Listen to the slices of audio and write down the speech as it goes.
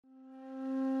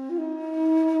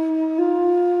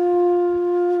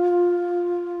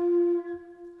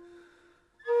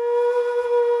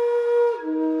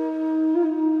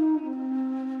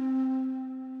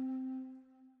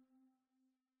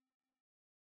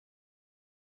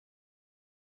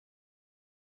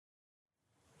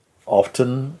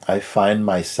Often I find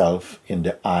myself in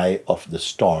the eye of the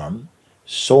storm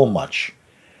so much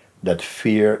that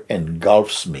fear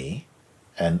engulfs me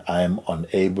and I am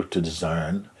unable to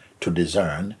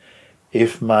discern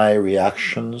if my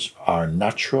reactions are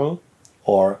natural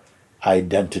or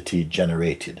identity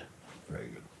generated. Very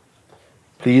good.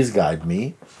 Please guide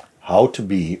me how to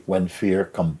be when fear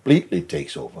completely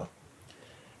takes over.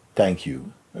 Thank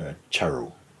you,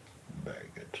 Charu. Very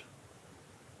good.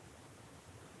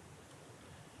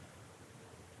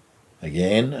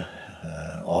 Again,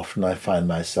 often I find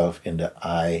myself in the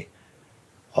eye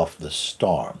of the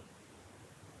storm.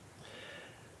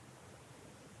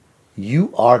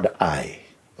 You are the eye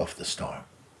of the storm.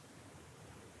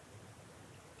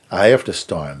 Eye of the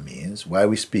storm means why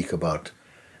we speak about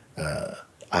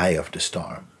eye of the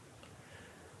storm.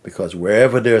 Because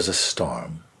wherever there's a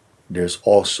storm, there's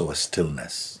also a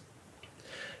stillness.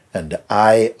 And the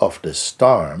eye of the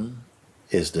storm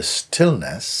is the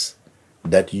stillness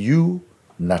that you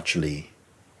naturally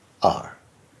are.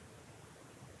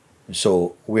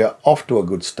 So we are off to a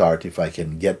good start if I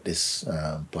can get this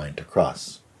point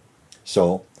across.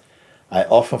 So I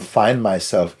often find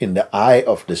myself in the eye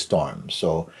of the storm.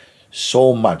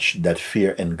 So much that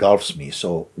fear engulfs me.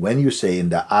 So when you say in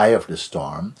the eye of the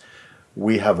storm,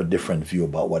 we have a different view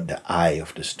about what the eye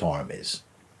of the storm is.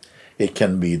 It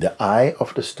can be the eye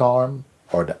of the storm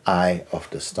or the eye of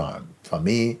the storm. For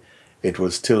me, it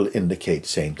will still indicate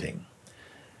same thing.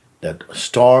 That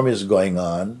storm is going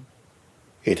on.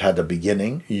 It had a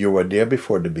beginning. You were there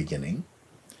before the beginning.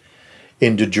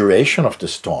 In the duration of the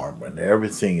storm, when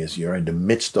everything is, you're in the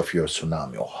midst of your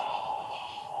tsunami.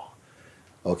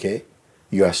 Okay?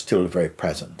 You are still very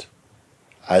present.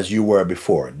 As you were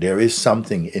before. There is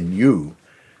something in you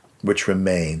which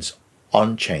remains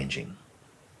unchanging.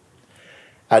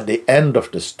 At the end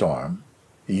of the storm,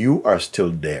 you are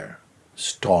still there.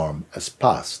 Storm has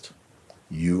passed.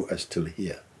 You are still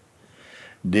here.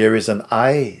 There is an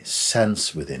I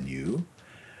sense within you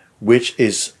which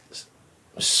is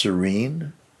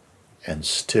serene and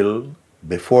still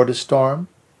before the storm,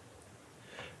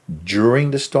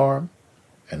 during the storm,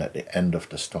 and at the end of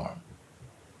the storm.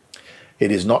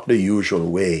 It is not the usual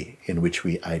way in which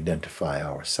we identify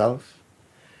ourselves,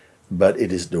 but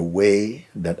it is the way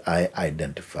that I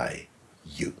identify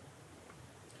you.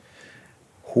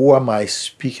 Who am I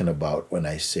speaking about when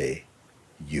I say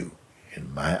you?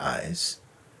 In my eyes,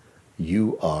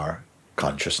 you are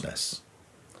consciousness.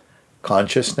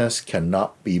 Consciousness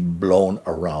cannot be blown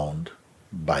around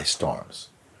by storms.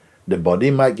 The body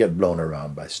might get blown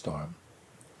around by storm.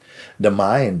 The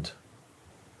mind,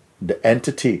 the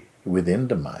entity within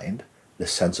the mind, the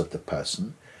sense of the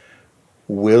person,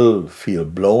 will feel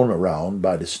blown around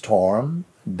by the storm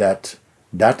that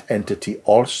that entity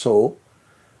also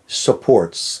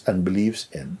supports and believes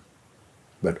in.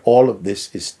 But all of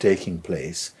this is taking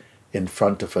place in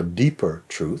front of a deeper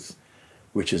truth,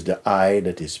 which is the I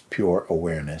that is pure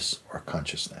awareness or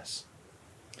consciousness.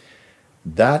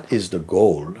 That is the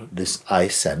goal. This I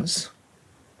sense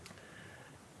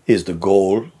is the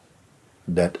goal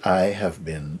that I have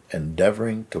been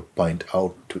endeavoring to point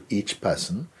out to each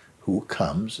person who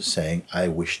comes saying, I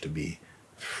wish to be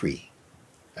free.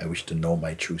 I wish to know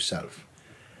my true self.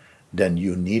 Then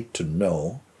you need to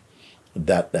know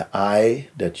that the I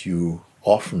that you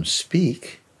often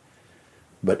speak,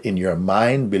 but in your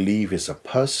mind believe is a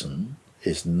person,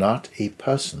 is not a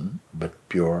person, but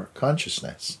pure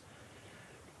consciousness.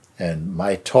 And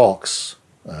my talks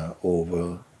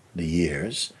over the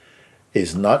years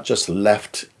is not just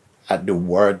left at the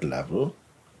word level,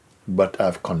 but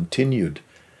I've continued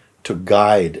to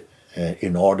guide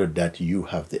in order that you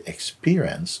have the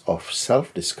experience of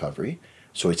self-discovery.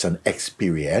 So it's an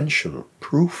experiential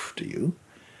proof to you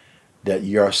that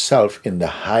yourself in the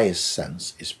highest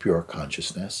sense is pure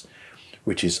consciousness,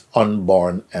 which is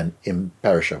unborn and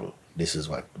imperishable. This is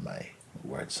what my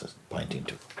words are pointing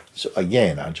to. So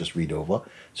again, I'll just read over.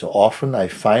 So often I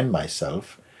find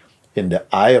myself in the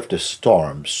eye of the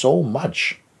storm so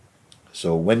much.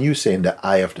 So when you say in the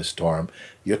eye of the storm,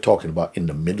 you're talking about in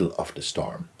the middle of the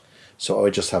storm. So I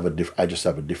just have a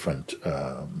different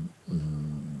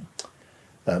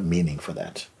meaning for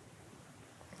that.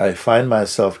 I find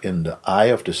myself in the eye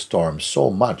of the storm so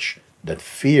much that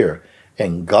fear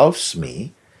engulfs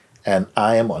me and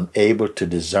I am unable to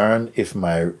discern if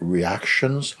my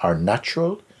reactions are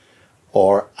natural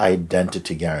or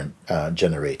identity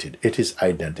generated. It is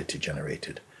identity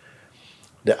generated.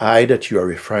 The I that you are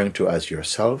referring to as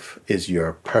yourself is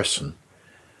your person,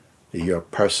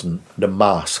 the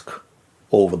mask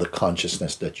over the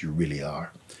consciousness that you really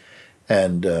are.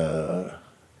 And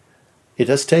it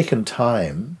has taken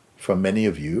time for many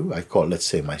of you, I call, let's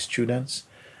say, my students,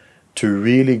 to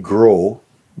really grow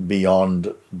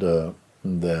beyond the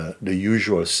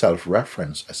usual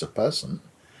self-reference as a person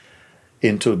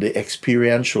into the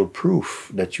experiential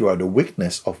proof that you are the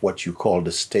witness of what you call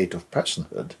the state of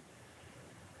personhood.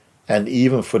 And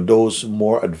even for those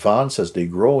more advanced as they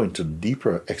grow into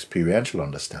deeper experiential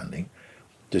understanding,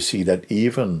 to see that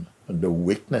even the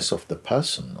witness of the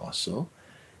person also,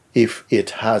 if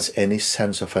it has any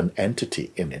sense of an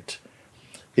entity in it,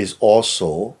 is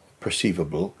also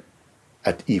perceivable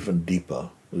at even deeper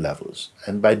levels.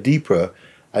 And by deeper,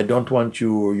 I don't want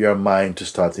your mind to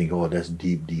start thinking, oh, that's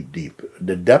deep, deep, deep.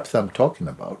 The depth I'm talking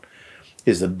about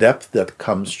is the depth that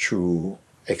comes through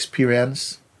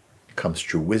experience, comes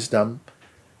through wisdom,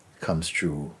 comes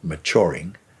through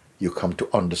maturing. You come to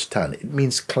understand. It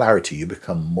means clarity. You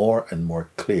become more and more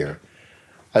clear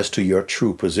as to your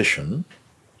true position,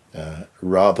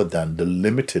 rather than the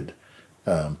limited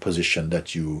position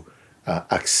that you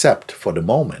accept for the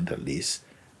moment, at least,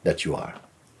 that you are.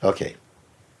 Okay.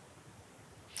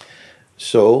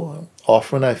 So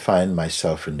often I find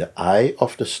myself in the eye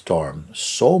of the storm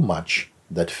so much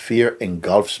that fear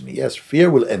engulfs me. Yes, fear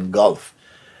will engulf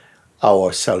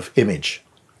our self-image.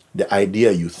 The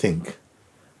idea you think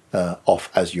of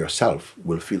as yourself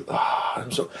will feel,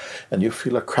 and you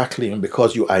feel a crackling, and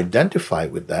because you identify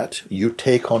with that, you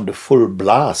take on the full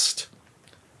blast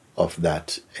of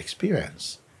that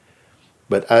experience.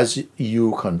 But as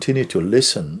you continue to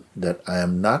listen, that I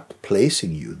am not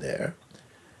placing you there,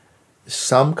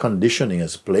 some conditioning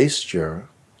has placed your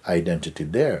identity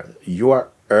there. You are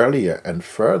earlier and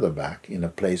further back in a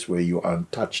place where you are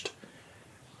untouched.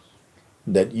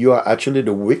 That you are actually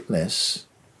the witness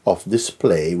of this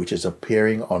play which is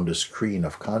appearing on the screen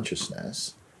of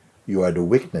consciousness. You are the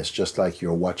witness, just like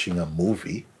you're watching a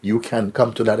movie. You can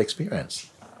come to that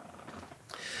experience.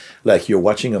 Like you're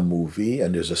watching a movie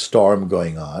and there's a storm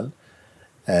going on,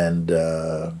 and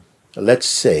let's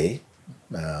say,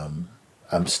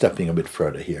 I'm stepping a bit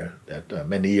further here, that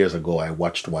many years ago I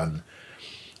watched one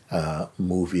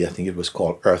movie, I think it was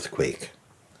called Earthquake.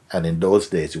 And in those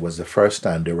days, it was the first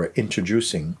time they were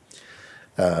introducing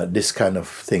this kind of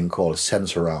thing called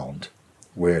Sensurround,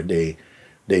 where they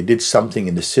did something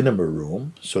in the cinema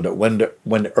room so that when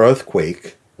the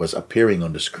earthquake was appearing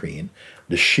on the screen,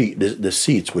 the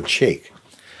seats would shake.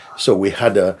 So we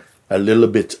had a little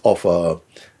bit of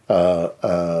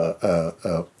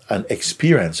an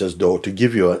experience, as though to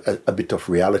give you a bit of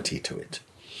reality to it.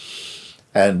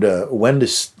 And when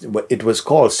it was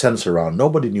called Sensurround,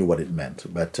 nobody knew what it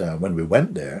meant. But when we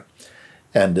went there,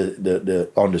 and the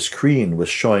on the screen was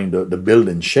showing the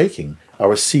building shaking,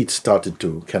 our seats started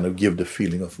to kind of give the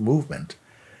feeling of movement.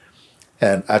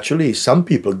 And actually, some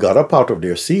people got up out of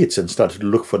their seats and started to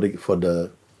look for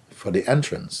the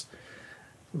entrance.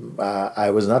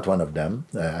 I was not one of them.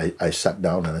 I sat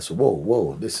down and I said,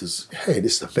 "Whoa!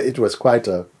 It was quite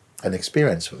an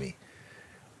experience for me."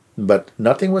 But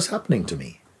nothing was happening to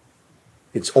me.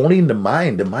 It's only in the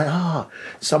mind.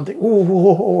 Something.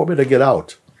 I better get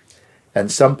out. And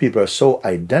some people are so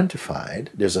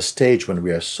identified. There's a stage when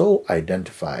we are so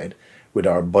identified with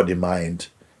our body-mind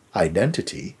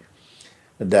identity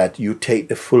that you take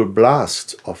the full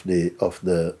blast of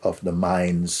the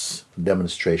mind's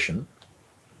demonstration,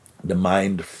 the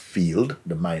mind field,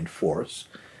 the mind force,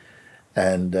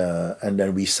 and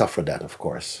then we suffer that, of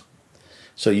course.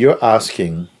 So you're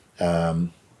asking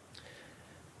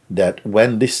that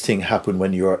when this thing happened,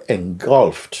 when you're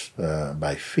engulfed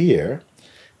by fear,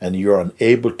 and you're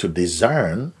unable to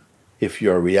discern if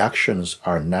your reactions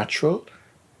are natural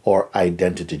or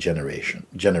identity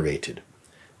generated.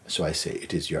 So I say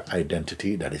it is your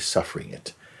identity that is suffering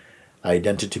it.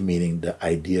 Identity meaning the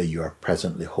idea you are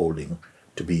presently holding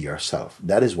to be yourself.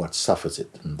 That is what suffers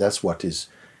it. And that's what is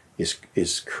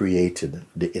created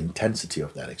the intensity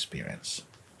of that experience.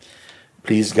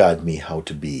 Please guide me how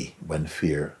to be when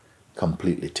fear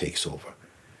completely takes over.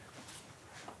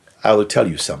 I will tell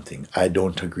you something. I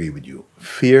don't agree with you.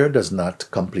 Fear does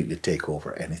not completely take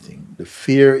over anything. The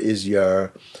fear is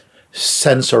your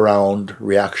sense-around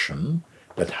reaction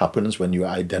that happens when you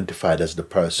are identified as the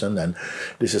person, and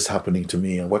this is happening to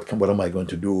me, and what am I going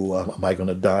to do? Am I going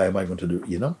to die? Am I going to do,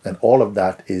 And all of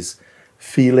that is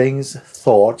feelings,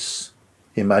 thoughts,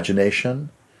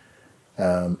 imagination,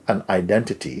 and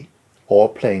identity all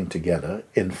playing together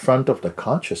in front of the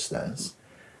consciousness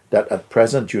that at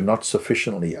present you're not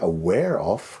sufficiently aware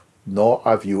of, nor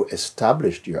have you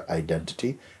established your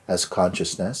identity as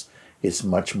consciousness. It's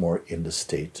much more in the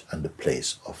state and the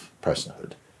place of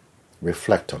personhood.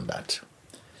 Reflect on that.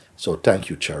 So thank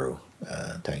you, Charu.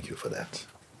 Thank you for that.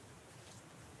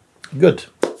 Good.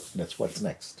 That's what's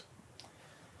next.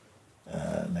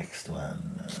 Next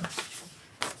one.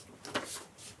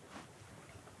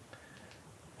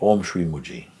 Om Shri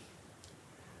Muji.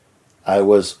 I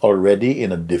was already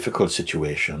in a difficult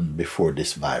situation before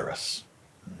this virus.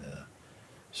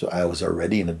 So I was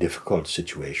already in a difficult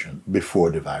situation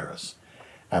before the virus.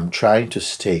 I'm trying to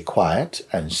stay quiet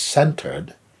and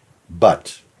centered,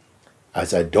 but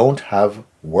as I don't have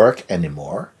work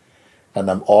anymore, and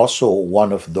I'm also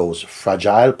one of those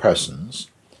fragile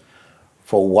persons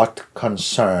for what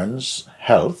concerns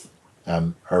health.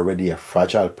 I'm already a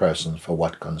fragile person for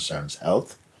what concerns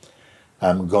health.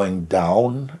 I'm going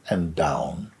down and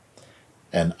down,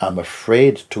 and I'm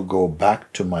afraid to go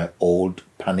back to my old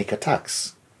panic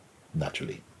attacks,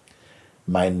 naturally.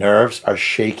 My nerves are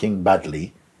shaking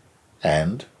badly,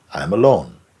 and I'm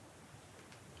alone.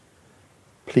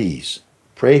 Please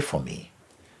pray for me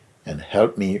and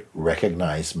help me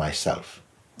recognize myself.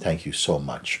 Thank you so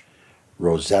much.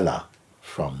 Rosella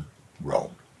from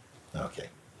Rome. Okay.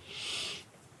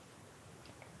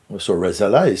 So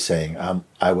Rosella is saying,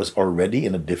 I was already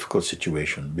in a difficult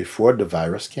situation before the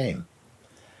virus came.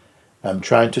 I'm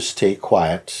trying to stay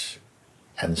quiet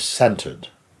and centered.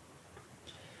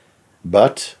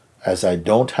 But as I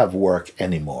don't have work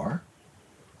anymore,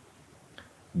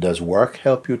 does work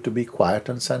help you to be quiet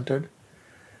and centered?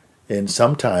 And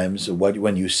sometimes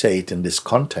when you say it in this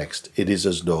context, it is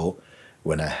as though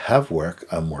when I have work,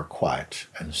 I'm more quiet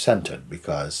and centered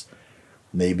because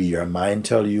maybe your mind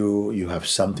tells you you have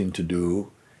something to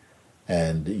do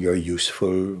and you're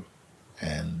useful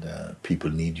and people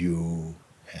need you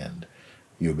and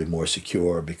you'll be more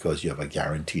secure because you have a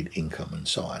guaranteed income and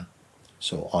so on.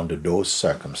 So under those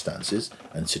circumstances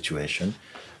and situation,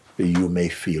 you may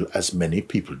feel, as many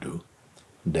people do,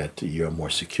 that you're more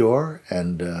secure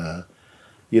and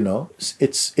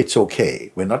it's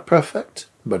okay. We're not perfect,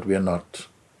 but we're not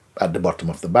at the bottom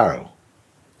of the barrel.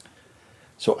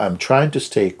 So I'm trying to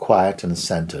stay quiet and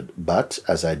centered, but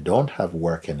as I don't have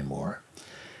work anymore,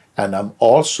 and I'm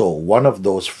also one of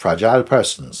those fragile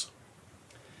persons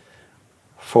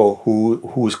for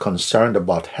who's concerned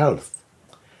about health,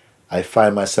 I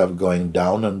find myself going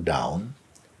down and down,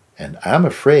 and I'm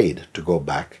afraid to go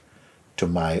back to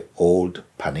my old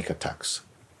panic attacks.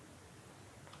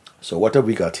 So what have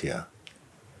we got here?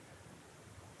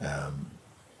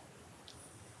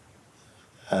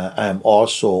 I'm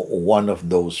also one of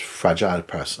those fragile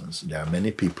persons. There are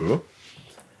many people.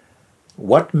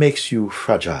 What makes you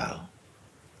fragile?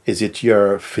 Is it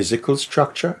your physical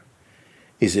structure?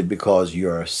 Is it because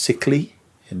you're sickly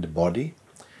in the body?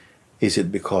 Is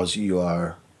it because you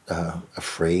are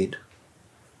afraid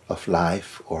of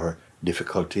life or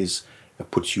difficulties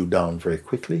that puts you down very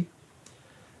quickly?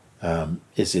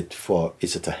 Is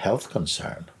it a health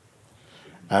concern?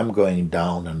 I'm going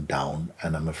down and down,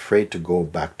 and I'm afraid to go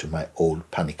back to my old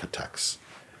panic attacks.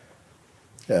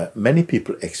 Many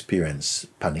people experience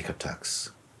panic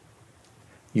attacks.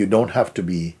 You don't have to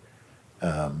be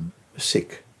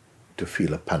sick to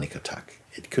feel a panic attack.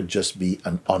 It could just be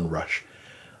an onrush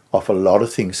of a lot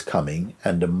of things coming,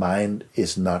 and the mind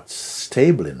is not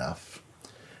stable enough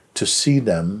to see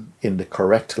them in the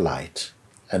correct light,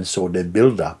 and so they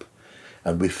build up,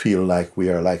 and we feel like we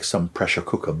are like some pressure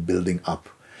cooker building up.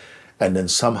 And then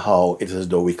somehow it is as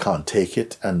though we can't take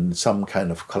it, and some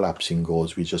kind of collapsing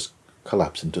goes. We just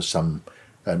collapse into some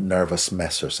nervous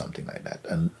mess or something like that.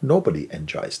 And nobody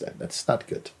enjoys that. That's not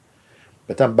good.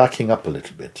 But I'm backing up a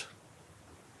little bit.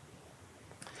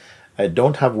 I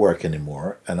don't have work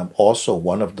anymore, and I'm also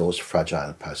one of those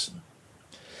fragile person.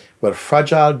 Well,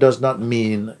 fragile does not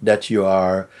mean that you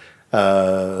are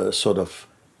sort of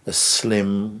a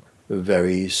slim,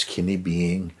 very skinny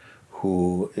being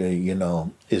who,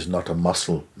 is not a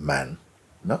muscle man.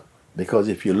 No? Because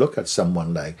if you look at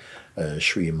someone like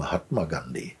Sri Mahatma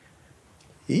Gandhi,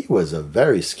 he was a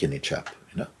very skinny chap,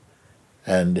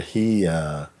 and he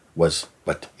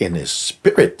but in his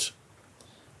spirit,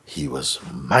 he was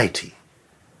mighty.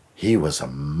 He was a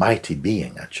mighty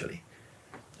being, actually.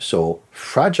 So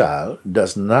fragile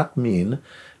does not mean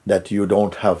that you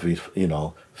don't have,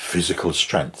 physical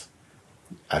strength.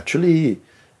 Actually,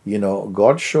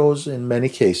 God shows in many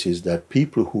cases that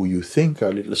people who you think are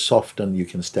a little soft and you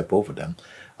can step over them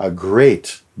are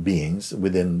great beings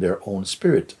within their own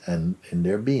spirit and in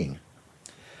their being.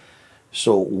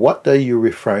 So what are you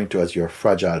referring to as your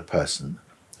fragile person?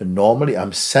 And normally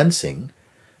I'm sensing,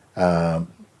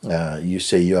 you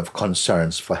say you have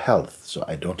concerns for health. So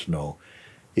I don't know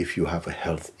if you have a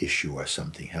health issue or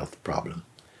something, health problem.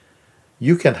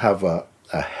 You can have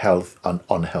an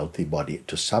unhealthy body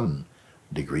to some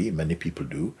degree. Many people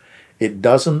do. It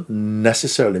doesn't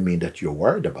necessarily mean that you're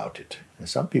worried about it. And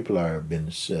some people are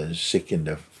been sick in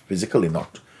their physically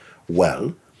not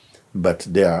well, but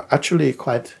they are actually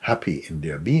quite happy in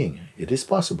their being. It is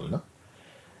possible, no?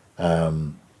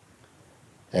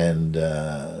 And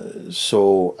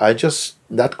so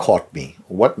that caught me.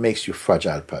 What makes you a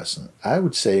fragile person? I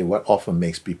would say what often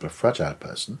makes people a fragile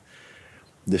person,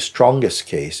 the strongest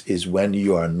case is when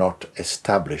you are not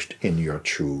established in your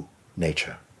true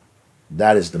nature.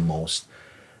 That is the most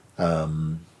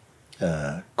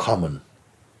common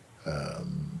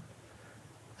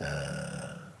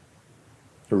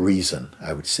reason,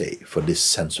 I would say, for this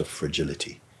sense of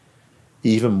fragility,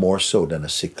 even more so than a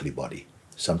sickly body.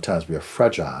 Sometimes we are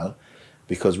fragile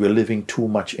because we're living too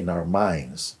much in our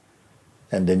minds.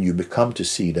 And then you become to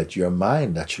see that your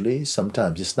mind actually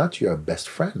sometimes is not your best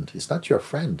friend. It's not your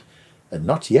friend. And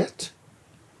not yet.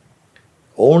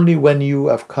 Only when you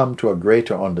have come to a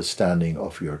greater understanding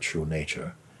of your true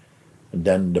nature,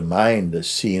 then the mind,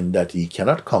 seeing that he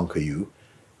cannot conquer you,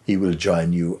 he will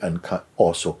join you and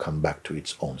also come back to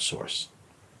its own source.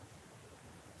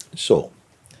 So,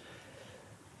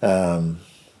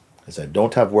 as I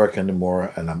don't have work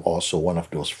anymore, and I'm also one of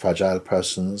those fragile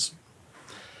persons,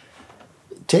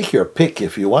 take your pick.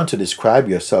 If you want to describe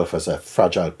yourself as a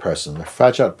fragile person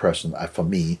for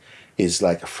me is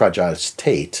like a fragile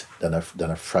state than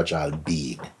a fragile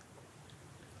being.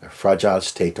 A fragile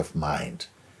state of mind,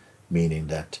 meaning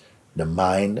that the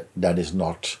mind that is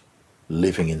not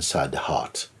living inside the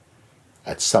heart.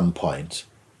 At some point,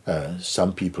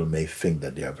 some people may think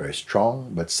that they are very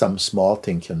strong, but some small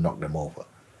thing can knock them over.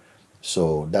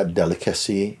 So that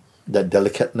delicatness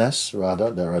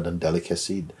rather than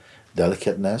delicacy,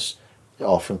 delicateness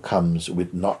often comes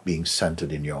with not being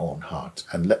centered in your own heart.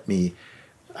 And let me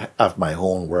have my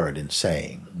own word in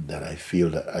saying that I feel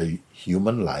that a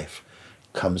human life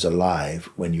comes alive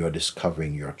when you're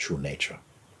discovering your true nature.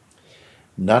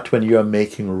 Not when you're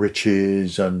making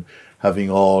riches and having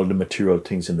all the material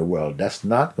things in the world. That's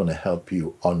not going to help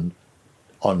you on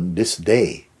this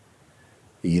day.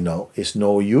 It's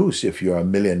no use if you're a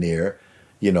millionaire,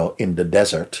 in the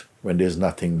desert when there's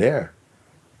nothing there.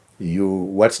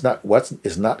 What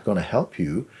is not going to help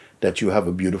you that you have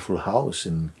a beautiful house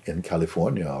in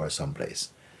California or someplace.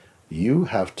 You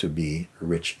have to be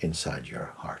rich inside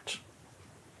your heart.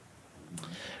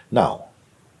 Now,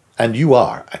 and you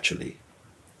are actually.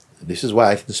 This is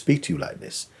why I can speak to you like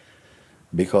this,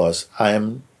 because I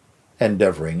am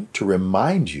endeavoring to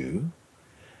remind you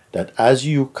that as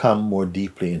you come more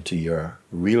deeply into your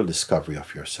real discovery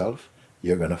of yourself,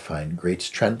 you're going to find great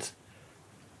strength,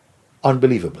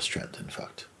 unbelievable strength, in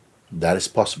fact. That is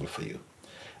possible for you.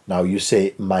 Now you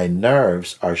say, my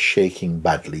nerves are shaking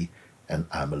badly and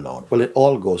I'm alone. Well, it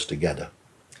all goes together.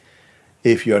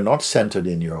 If you're not centered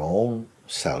in your own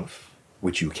self,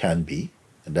 which you can be,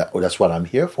 and that's what I'm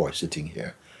here for, sitting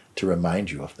here, to remind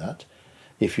you of that.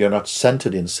 If you're not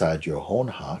centered inside your own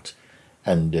heart,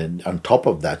 and then on top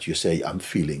of that you say, I'm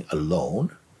feeling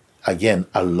alone. Again,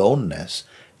 aloneness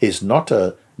is not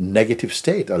a negative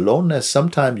state. Aloneness,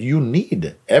 sometimes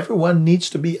everyone needs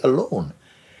to be alone.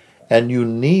 And you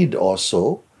need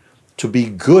also to be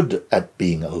good at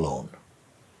being alone.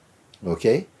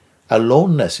 Okay?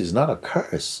 Aloneness is not a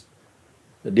curse.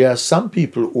 There are some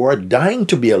people who are dying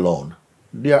to be alone.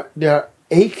 They are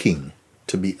aching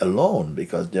to be alone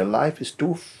because their life is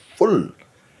too full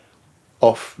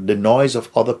of the noise of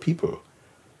other people.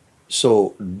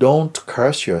 So don't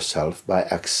curse yourself by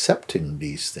accepting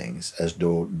these things as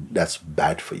though that's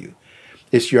bad for you.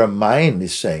 It's your mind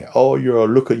is saying, oh, you're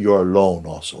alone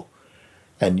also.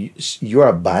 And you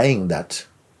are buying that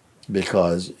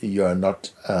because you're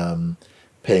not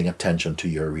paying attention to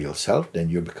your real self. Then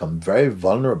you become very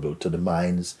vulnerable to the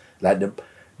mind's, like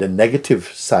the negative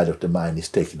side of the mind is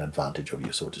taking advantage of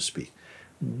you, so to speak.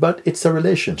 But it's a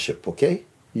relationship, okay?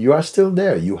 You are still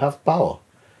there. You have power.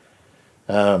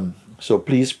 So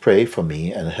please pray for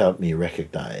me and help me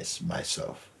recognize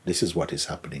myself. This is what is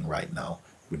happening right now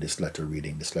with this letter,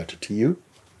 reading this letter to you.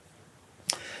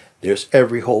 There's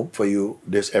every hope for you.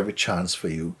 There's every chance for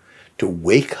you to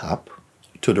wake up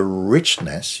to the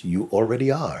richness you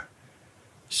already are.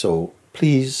 So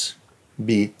please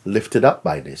be lifted up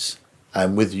by this.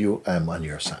 I'm with you. I'm on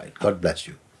your side. God bless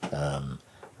you.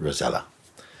 Rosella.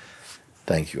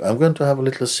 Thank you. I'm going to have a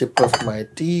little sip of my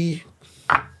tea.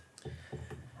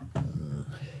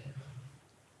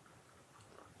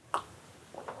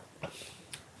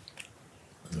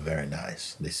 Very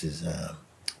nice. This is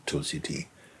Tulsi tea.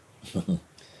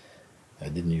 I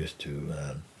didn't used to.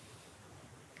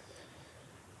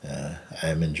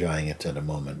 I'm enjoying it at the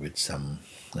moment with some,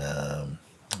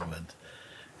 but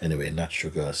anyway, not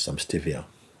sugar, some stevia.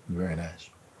 Very nice.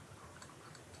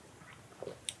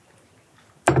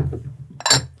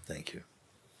 Thank you.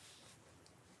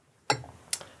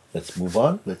 Let's move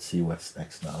on. Let's see what's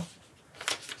next now.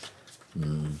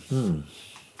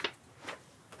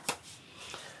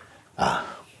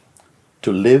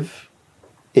 To live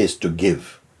is to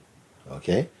give.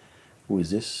 Okay? Who is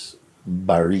this?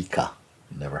 Barika.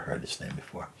 Never heard this name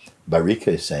before. Barika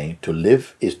is saying to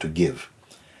live is to give.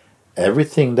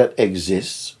 Everything that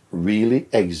exists really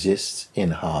exists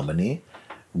in harmony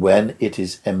when it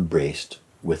is embraced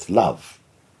with love.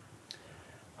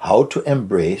 How to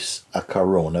embrace a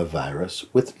coronavirus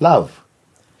with love,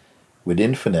 with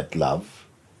infinite love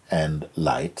and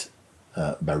light,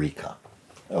 Barika.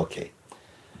 Okay,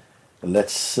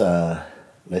 let's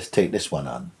take this one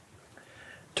on.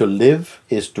 To live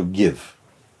is to give.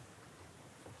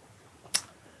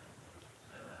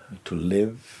 To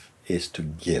live is to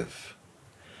give.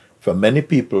 For many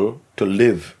people, to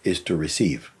live is to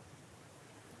receive.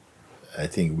 I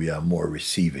think we are more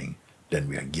receiving than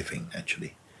we are giving,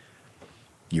 actually.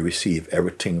 You receive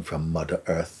everything from Mother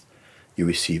Earth. You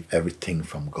receive everything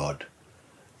from God.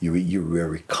 You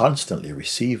are constantly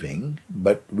receiving,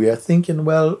 but we are thinking,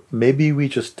 well, maybe we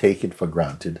just take it for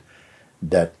granted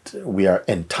that we are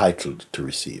entitled to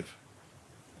receive.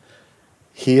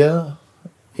 Here,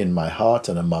 in my heart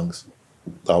and amongst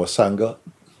our Sangha,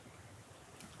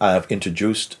 I have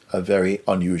introduced a very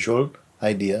unusual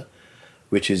idea,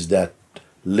 which is that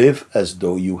live as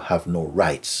though you have no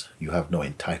rights, you have no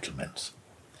entitlements.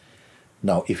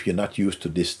 Now, if you're not used to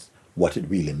this, what it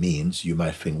really means, you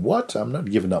might think, what? I'm not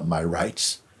giving up my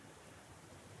rights.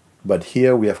 But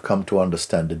here we have come to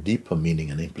understand the deeper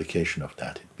meaning and implication of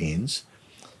that. It means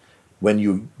when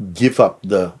you give up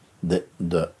the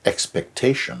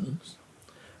expectations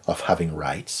of having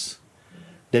rights,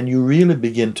 then you really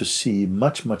begin to see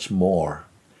much, much more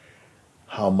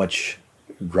how much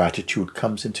gratitude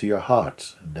comes into your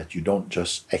heart, that you don't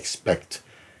just expect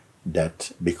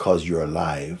that because you're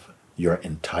alive, you're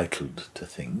entitled to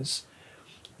things.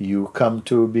 You come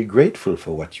to be grateful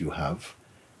for what you have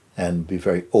and be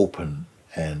very open,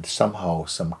 and somehow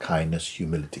some kindness,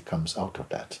 humility comes out of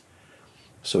that.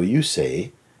 So you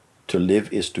say, to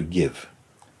live is to give.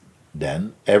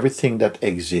 Then everything that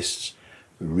exists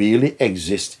really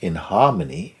exists in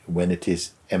harmony when it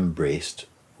is embraced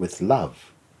with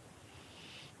love.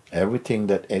 Everything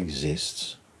that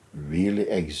exists really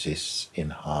exists in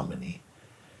harmony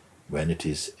when it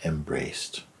is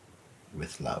embraced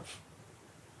with love.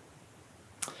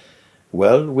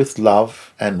 Well, with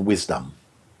love and wisdom.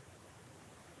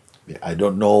 I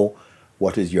don't know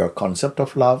what is your concept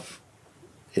of love.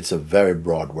 It's a very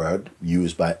broad word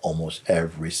used by almost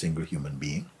every single human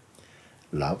being.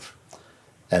 Love.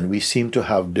 And we seem to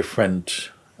have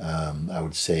different, I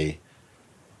would say,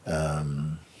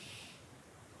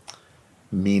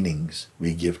 meanings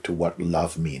we give to what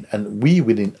love means. And we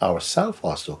within ourselves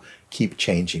also keep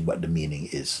changing what the meaning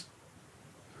is.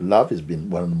 Love has been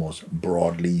one of the most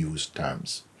broadly used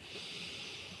terms.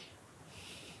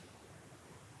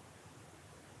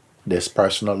 There's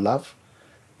personal love,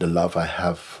 the love I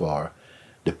have for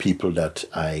the people that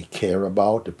I care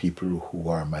about, the people who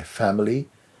are my family,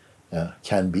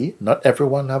 can be. Not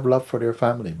everyone have love for their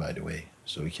family, by the way,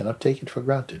 so we cannot take it for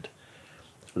granted.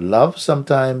 Love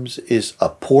sometimes is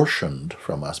apportioned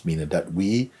from us, meaning that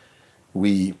we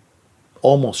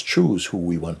almost choose who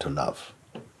we want to love.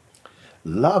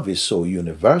 Love is so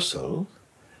universal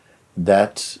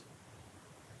that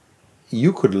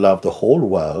you could love the whole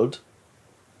world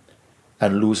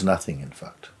and lose nothing, in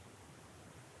fact.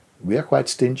 We are quite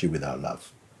stingy with our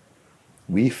love.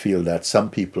 We feel that some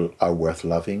people are worth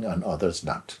loving and others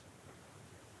not.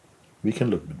 We can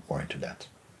look a bit more into that.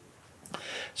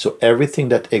 So everything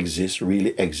that exists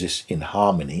really exists in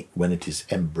harmony when it is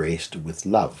embraced with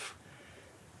love.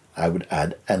 I would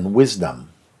add, and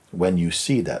wisdom, when you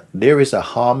see that. There is a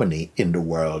harmony in the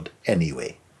world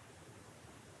anyway.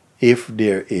 If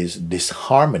there is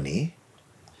disharmony,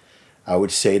 I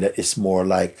would say that it's more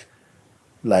like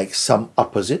some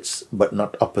opposites, but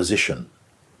not opposition.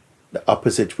 The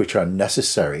opposites which are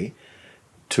necessary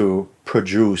to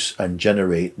produce and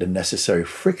generate the necessary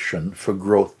friction for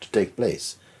growth to take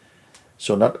place.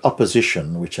 So not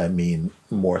opposition, which I mean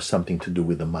more something to do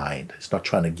with the mind. It's not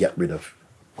trying to get rid of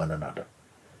one another.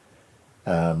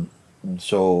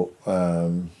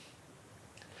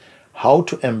 How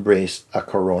to embrace a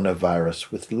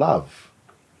coronavirus with love?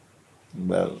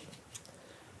 Well,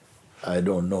 I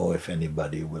don't know if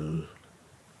anybody will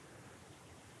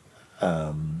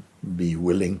be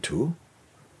willing to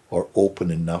or open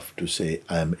enough to say,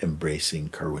 I'm embracing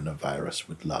coronavirus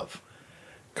with love.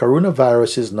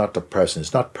 Coronavirus is not a person,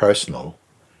 it's not personal.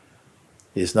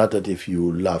 It's not that if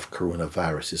you love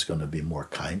coronavirus, it's going to be more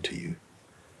kind to you.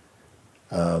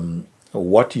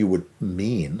 What you would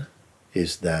mean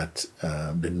is that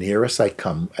the nearest I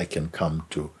can come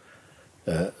to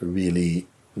really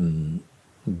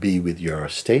be with your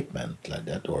statement like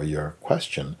that, or your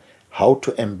question, how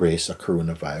to embrace a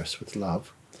coronavirus with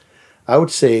love. I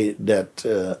would say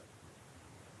that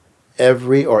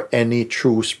every or any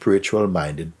true spiritual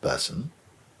minded person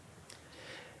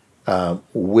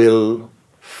will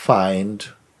find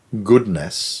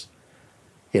goodness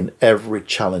in every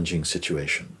challenging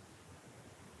situation.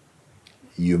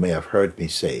 You may have heard me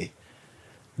say,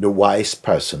 the wise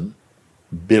person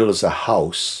builds a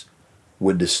house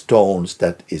with the stones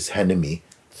that his enemy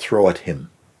throw at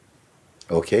him,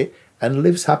 okay, and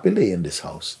lives happily in this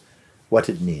house. What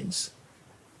it means?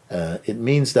 It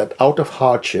means that out of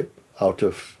hardship, out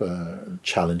of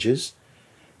challenges,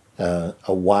 a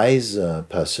wise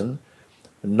person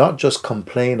not just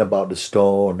complain about the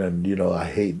stone and, I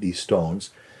hate these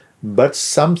stones, but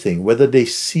something, whether they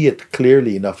see it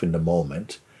clearly enough in the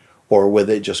moment or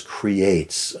whether it just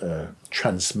creates,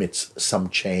 transmits some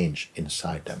change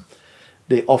inside them.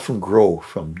 They often grow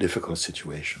from difficult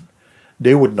situation.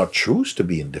 They would not choose to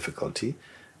be in difficulty,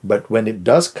 but when it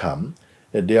does come,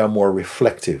 they are more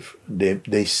reflective.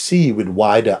 They see with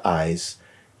wider eyes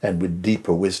and with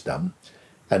deeper wisdom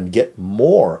and get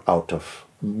more out of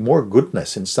more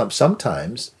goodness, and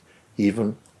sometimes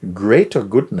even greater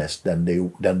goodness than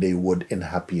they would in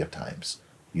happier times.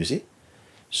 You see?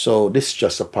 So this is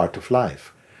just a part of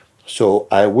life. So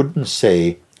I wouldn't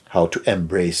say how to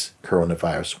embrace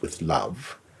coronavirus with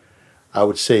love. I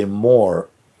would say more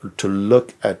to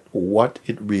look at what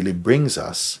it really brings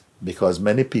us, because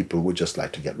many people would just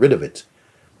like to get rid of it.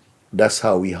 That's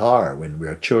how we are when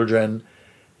we're children.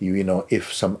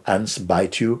 If some ants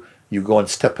bite you, you go and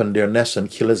step on their nest and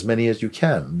kill as many as you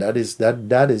can. That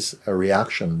is a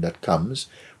reaction that comes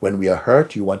when we are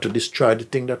hurt. You want to destroy the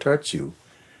thing that hurts you.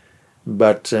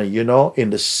 But in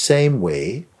the same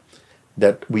way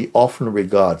that we often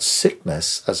regard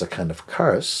sickness as a kind of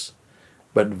curse,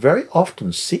 but very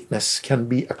often sickness can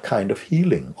be a kind of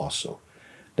healing also.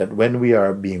 That when we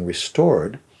are being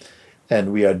restored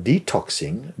and we are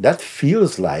detoxing, that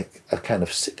feels like a kind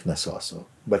of sickness also,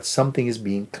 but something is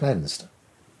being cleansed.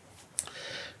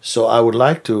 So I would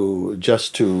like to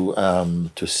just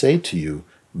to say to you,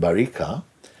 Barika,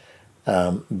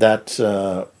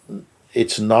 that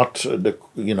it's not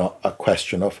a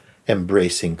question of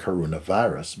embracing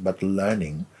coronavirus, but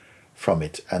learning from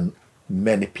it. And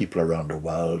many people around the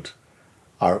world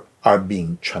are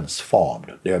being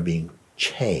transformed. They are being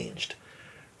changed.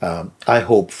 I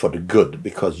hope for the good,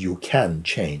 because you can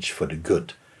change for the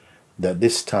good. That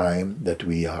this time that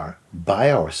we are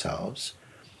by ourselves,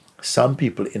 some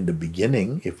people in the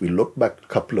beginning, if we look back a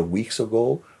couple of weeks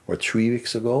ago or 3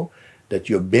 weeks ago, that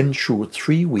you've been through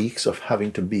 3 weeks of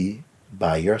having to be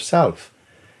by yourself.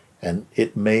 And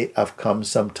it may have come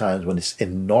sometimes when it's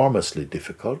enormously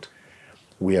difficult.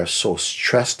 We are so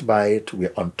stressed by it.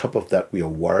 We're on top of that. We are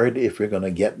worried if we're going to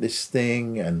get this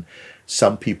thing. And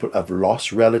some people have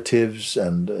lost relatives,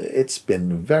 and it's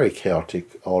been very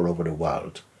chaotic all over the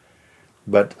world.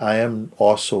 But I am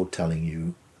also telling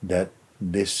you that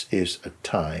this is a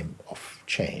time of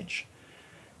change.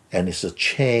 And it's a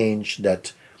change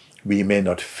that we may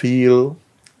not feel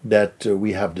that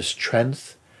we have the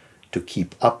strength to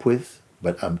keep up with,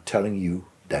 but I'm telling you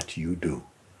that you do.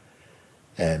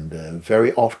 And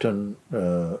very often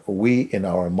we in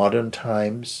our modern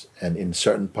times and in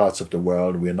certain parts of the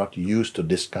world, we are not used to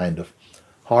this kind of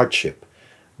hardship.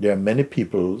 There are many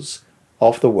peoples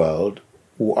of the world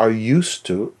who are used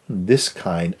to this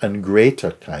kind and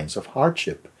greater kinds of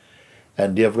hardship.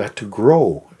 And they have had to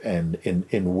grow, and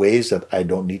in ways that I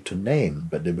don't need to name,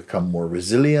 but they become more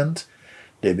resilient,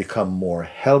 they become more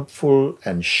helpful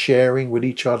and sharing with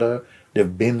each other.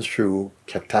 They've been through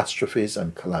catastrophes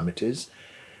and calamities.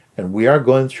 And we are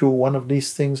going through one of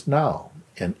these things now,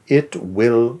 and it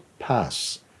will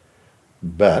pass.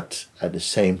 But at the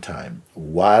same time,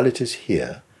 while it is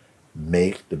here,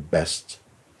 make the best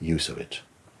use of it.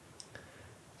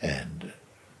 And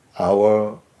I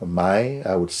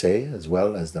would say, as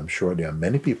well as I'm sure there are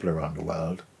many people around the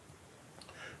world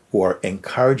who are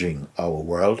encouraging our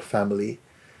world family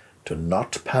to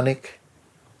not panic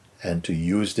and to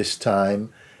use this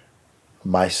time.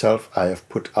 Myself, I have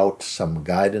put out some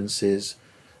guidances,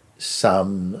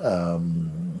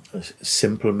 some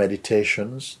simple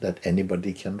meditations that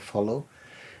anybody can follow.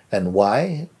 And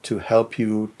why? To help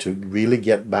you to really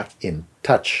get back in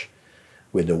touch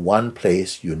with the one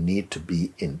place you need to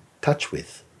be in touch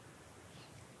with.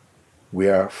 we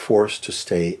are forced to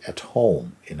stay at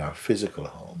home, in our physical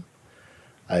home.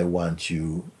 I want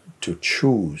you to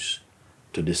choose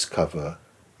to discover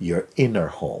your inner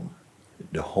home,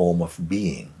 the home of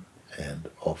being and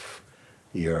of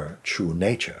your true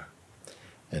nature.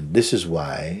 And this is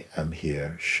why I'm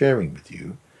here sharing with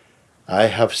you. I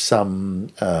have some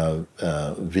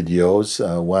videos.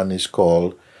 One is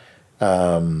called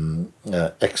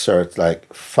excerpt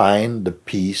like "Find the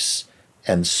Peace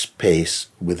and Space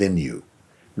Within You."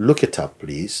 Look it up,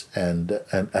 please, and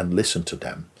listen to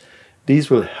them. These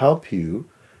will help you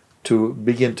to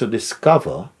begin to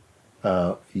discover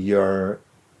your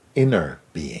inner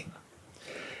being.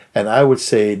 And I would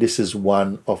say this is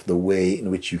one of the way in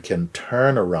which you can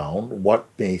turn around what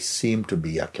may seem to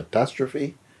be a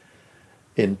catastrophe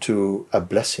into a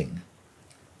blessing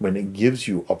when it gives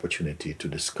you opportunity to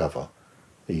discover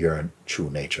your true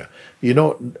nature. You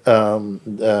know,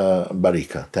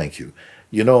 Barika, thank you.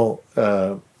 You know,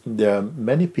 there are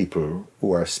many people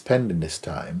who are spending this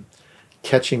time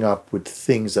catching up with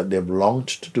things that they've longed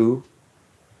to do,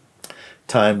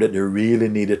 time that they really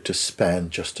needed to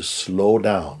spend just to slow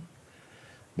down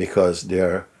because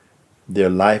their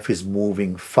life is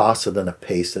moving faster than a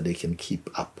pace that they can keep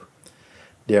up.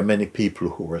 There are many people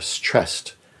who are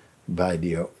stressed by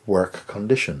their work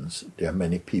conditions. There are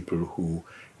many people who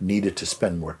needed to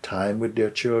spend more time with their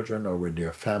children or with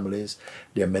their families.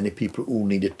 There are many people who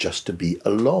needed just to be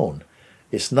alone.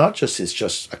 It's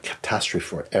just a catastrophe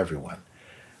for everyone.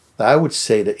 I would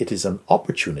say that it is an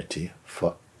opportunity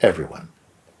for everyone.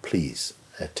 Please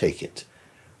take it.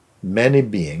 Many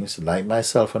beings, like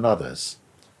myself and others,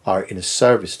 are in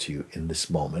service to you in this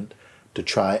moment to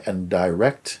try and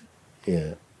direct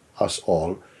us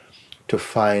all to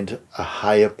find a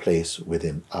higher place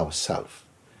within ourselves.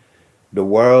 The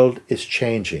world is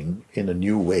changing in a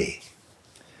new way.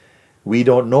 We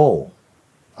don't know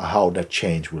how that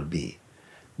change will be.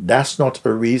 That's not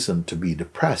a reason to be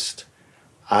depressed.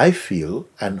 I feel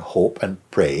and hope and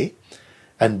pray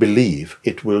and believe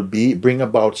it will bring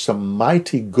about some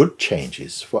mighty good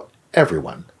changes for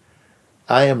everyone.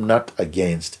 I am not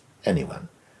against anyone.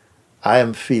 I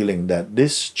am feeling that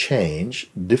this change,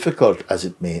 difficult as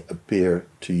it may appear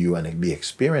to you and be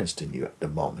experienced in you at the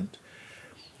moment,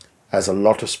 has a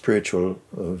lot of spiritual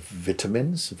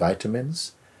vitamins,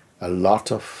 a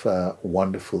lot of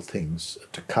wonderful things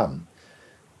to come.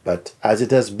 But as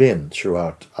it has been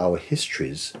throughout our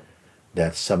histories,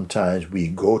 that sometimes we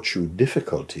go through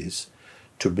difficulties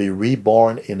to be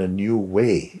reborn in a new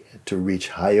way, to reach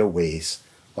higher ways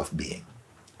of being.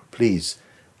 Please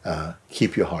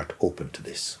keep your heart open to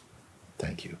this.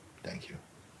 Thank you. Thank you.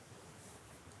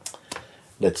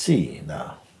 Let's see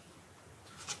now.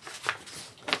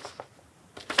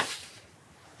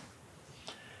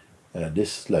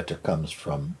 This letter comes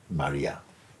from Maria.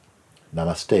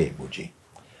 Namaste, Muji.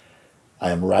 I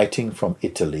am writing from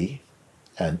Italy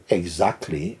and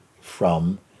exactly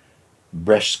from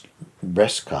Brescia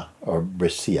or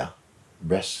Brescia.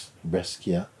 Brescia.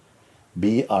 Brescia.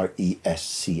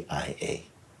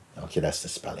 Okay, that's the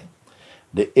spelling.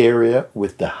 The area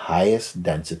with the highest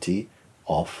density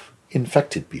of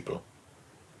infected people.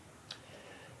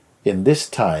 In this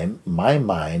time, my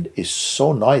mind is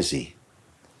so noisy,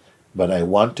 but I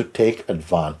want to take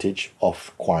advantage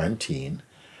of quarantine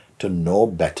to know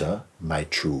better my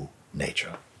true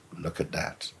nature. Look at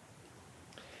that.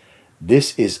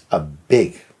 This is a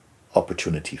big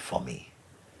opportunity for me.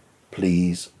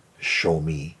 Please show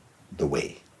me the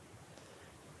way.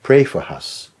 Pray for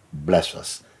us. Bless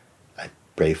us. I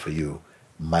pray for you.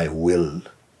 My will,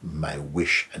 my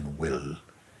wish and will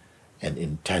and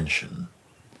intention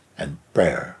and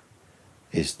prayer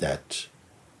is that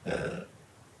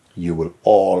you will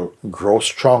all grow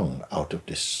strong out of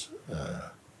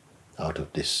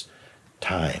this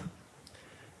time.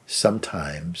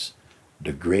 Sometimes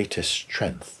the greatest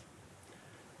strength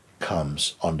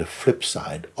comes on the flip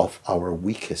side of our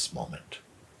weakest moment.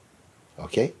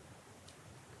 Okay?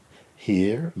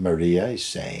 Here, Maria is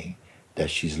saying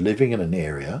that she's living in an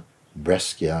area,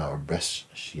 Brescia,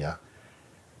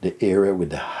 the area with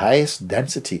the highest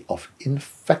density of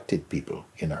infected people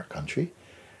in our country.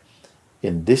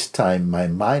 In this time, my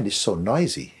mind is so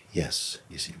noisy. Yes,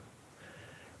 you see.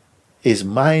 Is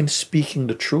mind speaking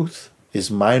the truth?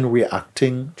 Is mind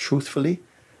reacting truthfully?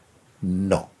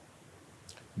 No.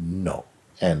 No.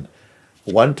 And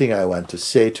one thing I want to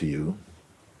say to you,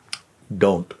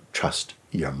 don't trust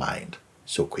your mind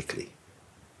so quickly.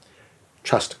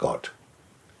 Trust God.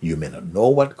 You may not know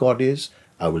what God is.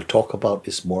 I will talk about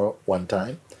this more one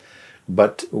time.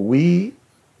 But we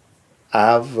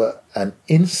have an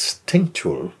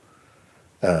instinctual,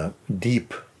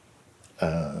 deep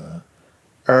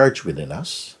urge within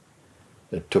us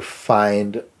to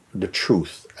find the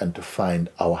truth and to find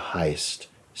our highest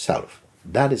self.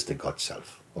 That is the God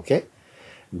self, okay?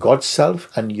 God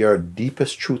self and your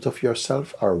deepest truth of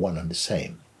yourself are one and the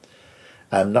same.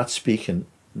 I'm not speaking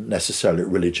necessarily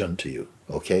religion to you,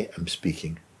 okay? I'm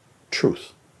speaking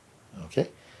truth, okay?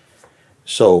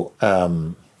 So,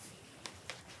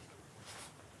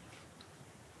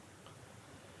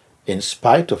 in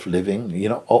spite of living,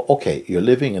 okay, you're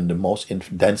living in the most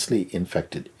densely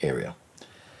infected area.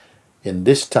 In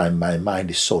this time, my mind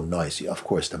is so noisy. Of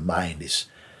course, the mind is,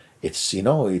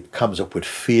 it comes up with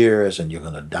fears and you're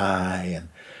going to die and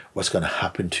what's going to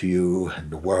happen to you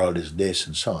and the world is this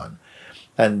and so on.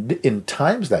 And in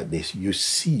times like this,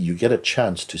 you get a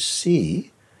chance to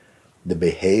see the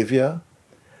behavior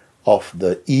of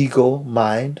the ego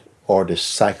mind or the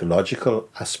psychological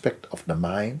aspect of the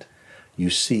mind. You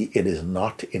see it is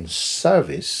not in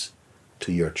service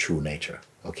to your true nature.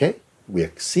 Okay? We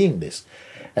are seeing this.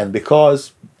 And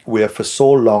because we are for so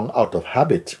long out of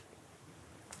habit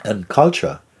and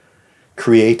culture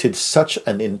created such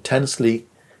an intensely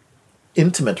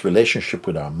intimate relationship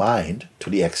with our mind to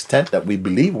the extent that we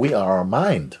believe we are our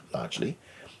mind largely,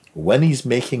 when he's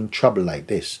making trouble like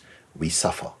this, we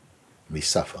suffer. We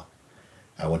suffer.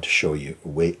 I want to show you a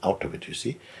way out of it, you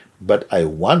see. But I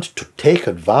want to take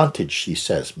advantage, she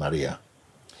says, Maria.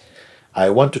 I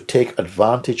want to take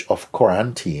advantage of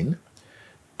quarantine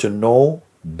to know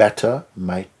better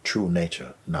my true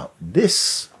nature. Now,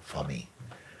 this, for me,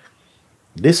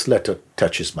 this letter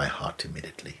touches my heart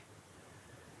immediately.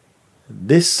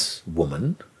 This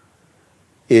woman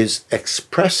is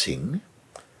expressing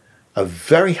a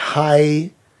very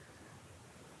high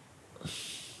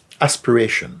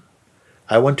aspiration.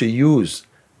 I want to use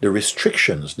the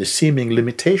restrictions, the seeming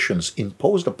limitations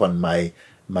imposed upon my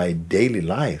daily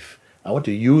life. I want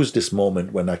to use this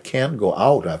moment when I can't go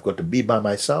out, I've got to be by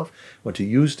myself. I want to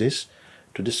use this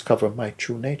to discover my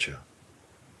true nature.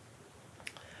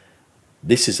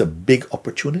 This is a big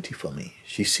opportunity for me.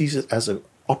 She sees it as an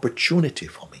opportunity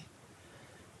for me.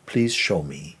 Please show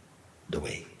me the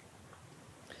way.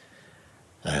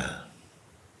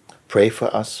 Pray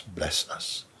for us, bless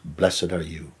us. Blessed are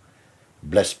you.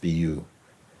 Blessed be you.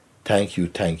 Thank you,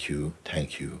 thank you,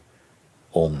 thank you.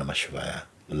 Om Namah Shivaya.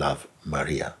 Love,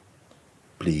 Maria.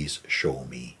 Please show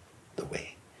me the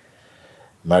way.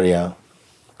 Maria,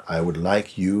 I would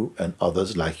like you and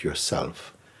others like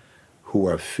yourself who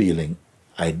are feeling,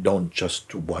 I don't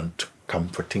just want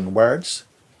comforting words.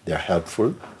 They're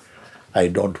helpful. I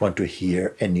don't want to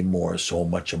hear anymore so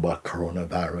much about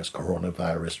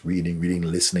coronavirus, reading,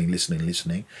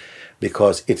 listening,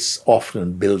 because it's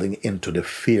often building into the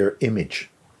fear image.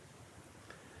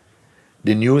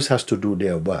 The news has to do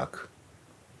their work.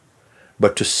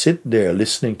 But to sit there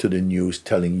listening to the news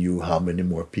telling you how many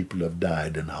more people have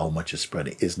died and how much is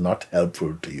spreading is not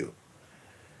helpful to you.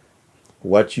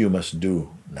 What you must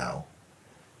do now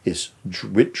is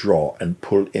withdraw and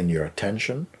pull in your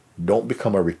attention. Don't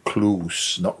become a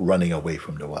recluse, not running away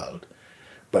from the world,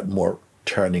 but more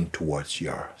turning towards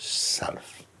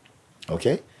yourself.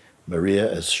 Okay? Maria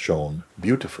has shown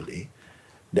beautifully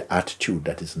the attitude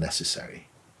that is necessary.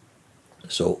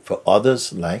 So for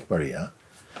others like Maria,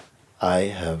 I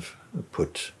have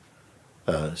put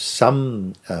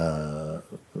some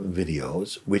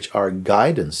videos which are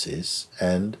guidances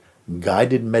and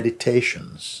guided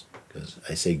meditations. Because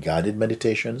I say guided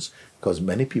meditations because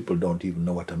many people don't even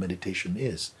know what a meditation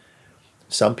is.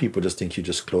 Some people just think you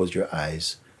just close your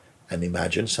eyes and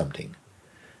imagine something.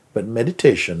 But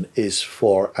meditation is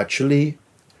for actually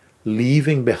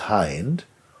leaving behind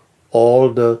all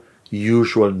the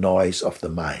usual noise of the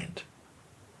mind.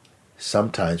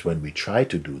 Sometimes when we try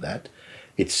to do that,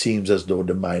 it seems as though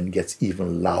the mind gets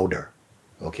even louder.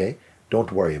 Okay?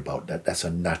 Don't worry about that. That's a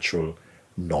natural,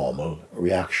 normal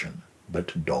reaction.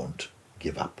 But don't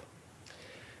give up.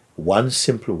 One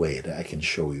simple way that I can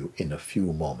show you in a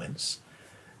few moments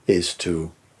is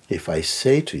to, if I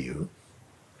say to you,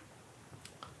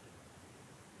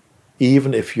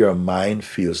 even if your mind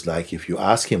feels like, if you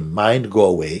ask him, mind, go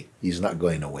away, he's not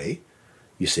going away,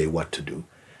 you say what to do.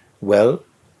 Well,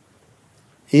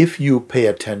 if you pay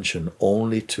attention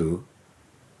only to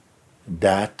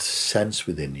that sense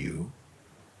within you,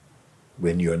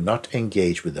 when you're not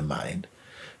engaged with the mind,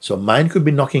 so mind could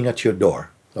be knocking at your door,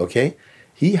 okay?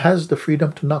 He has the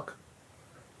freedom to knock,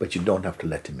 but you don't have to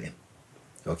let him in,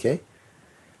 okay?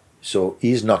 So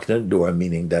he's knocking at the door,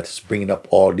 meaning that's bringing up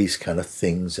all these kind of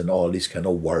things and all these kind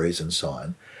of worries and so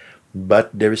on. But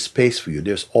there is space for you.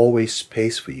 There's always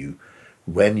space for you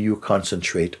when you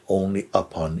concentrate only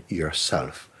upon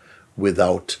yourself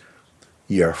without,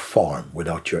 your form,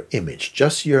 without your image,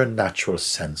 just your natural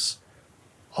sense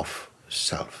of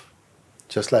self.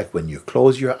 Just like when you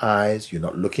close your eyes, you're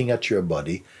not looking at your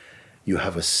body, you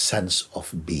have a sense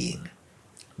of being.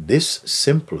 This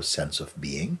simple sense of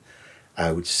being,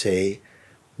 I would say,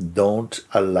 don't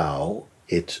allow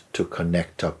it to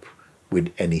connect up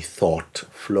with any thought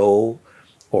flow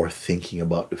or thinking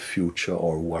about the future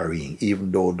or worrying,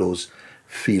 even though those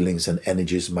feelings and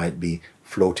energies might be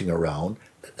floating around.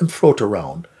 Let them float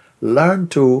around. Learn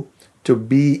to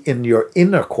be in your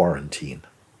inner quarantine,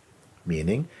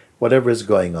 meaning whatever is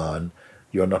going on,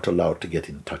 you're not allowed to get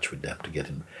in touch with them, to get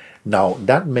in. Now,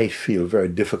 that may feel very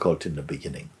difficult in the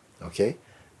beginning, okay?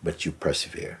 But you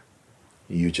persevere.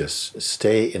 You just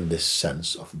stay in this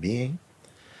sense of being,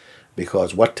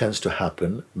 because what tends to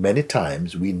happen, many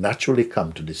times we naturally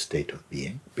come to this state of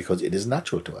being because it is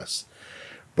natural to us.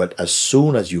 But as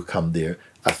soon as you come there,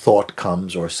 a thought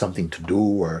comes or something to do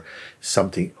or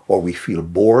something, or we feel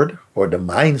bored, or the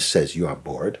mind says you are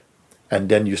bored, and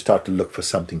then you start to look for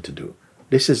something to do.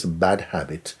 This is a bad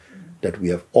habit that we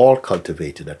have all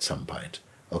cultivated at some point,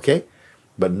 okay?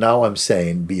 But now I'm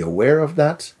saying be aware of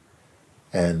that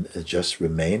and just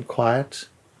remain quiet.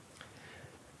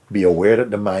 Be aware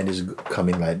that the mind is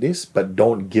coming like this, but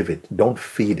don't give it, don't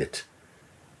feed it.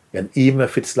 And even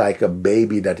if it's like a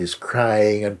baby that is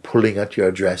crying and pulling at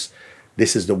your dress,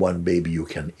 this is the one baby you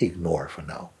can ignore for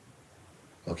now,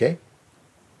 okay?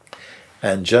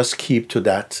 And just keep to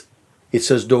that.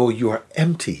 It's as though you are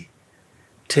empty.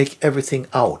 Take everything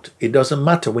out. It doesn't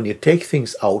matter when you take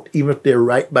things out, even if they're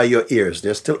right by your ears,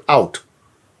 they're still out.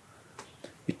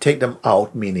 You take them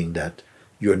out, meaning that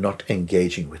you're not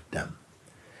engaging with them.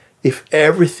 If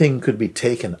everything could be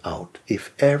taken out,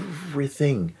 if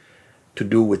everything to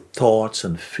do with thoughts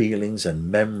and feelings and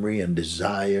memory and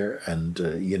desire and,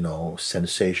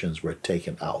 sensations were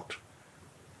taken out,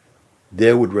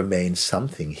 there would remain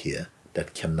something here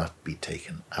that cannot be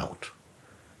taken out.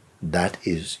 That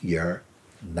is your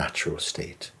natural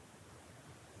state.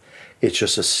 It's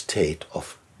just a state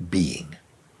of being.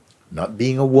 Not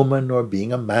being a woman or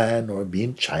being a man or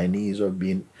being Chinese or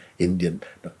being Indian,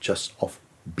 no, just of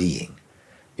being.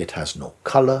 It has no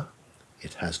color,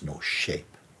 it has no shape.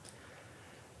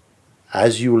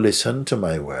 As you listen to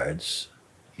my words,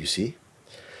 you see,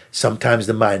 sometimes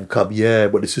the mind comes, yeah,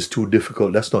 but this is too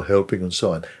difficult, that's not helping, and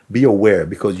so on. Be aware,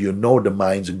 because you know the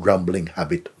mind's grumbling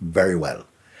habit very well.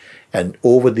 And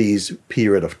over these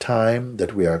period of time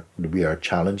that we are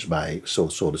challenged by, so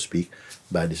to speak,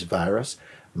 by this virus,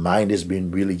 mind has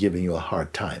been really giving you a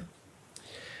hard time.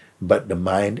 But the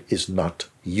mind is not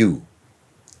you.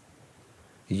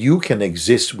 You can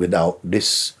exist without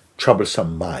this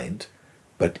troublesome mind,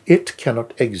 but it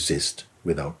cannot exist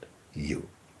without you.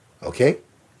 Okay?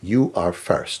 You are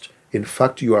first. In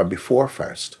fact, you are before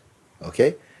first.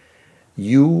 Okay?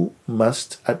 You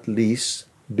must at least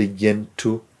begin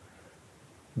to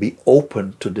be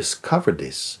open to discover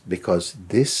this, because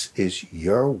this is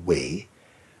your way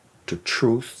to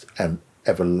truth and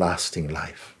everlasting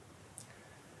life.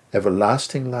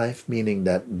 Everlasting life meaning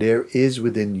that there is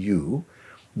within you,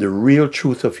 the real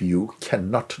truth of you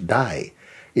cannot die.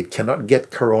 It cannot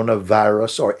get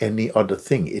coronavirus or any other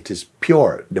thing. It is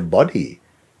pure, the body.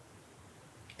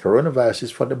 Coronavirus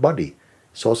is for the body.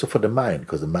 It's also for the mind,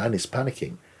 because the mind is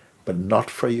panicking, but not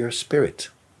for your spirit.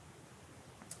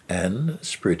 And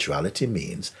spirituality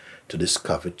means to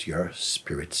discover your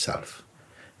spirit self.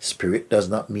 Spirit does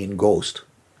not mean ghost.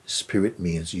 Spirit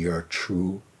means your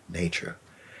true nature,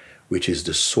 which is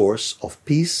the source of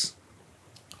peace,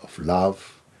 of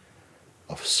love,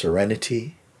 of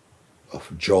serenity,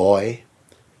 of joy,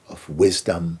 of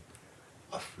wisdom,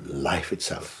 of life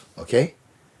itself. Okay?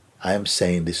 I am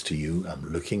saying this to you,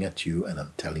 I'm looking at you, and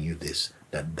I'm telling you this,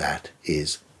 that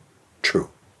is true.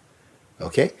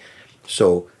 Okay?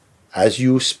 So, as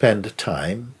you spend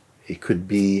time, it could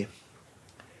be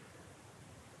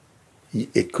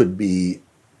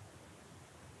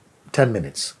 10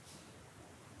 minutes,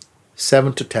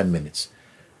 7 to 10 minutes.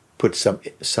 Put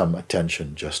some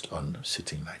attention just on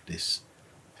sitting like this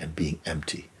and being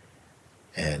empty.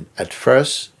 And at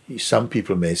first, some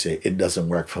people may say, it doesn't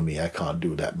work for me, I can't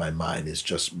do that, my mind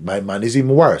is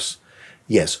even worse.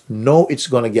 Yes, no, it's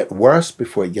going to get worse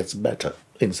before it gets better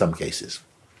in some cases.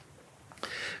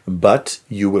 But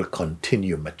you will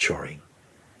continue maturing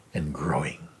and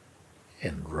growing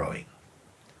and growing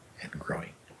and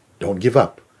growing. Don't give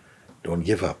up. Don't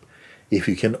give up. If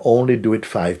you can only do it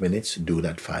 5 minutes, do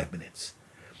that 5 minutes.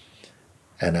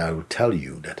 And I will tell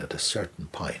you that at a certain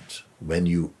point, when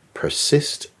you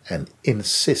persist and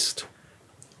insist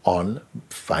on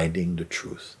finding the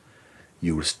truth,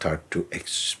 you will start to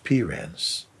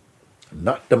experience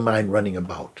not the mind running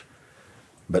about,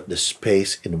 but the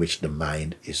space in which the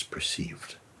mind is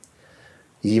perceived.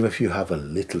 Even if you have a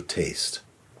little taste,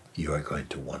 you are going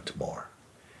to want more.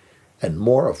 And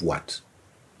more of what?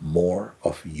 More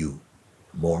of you,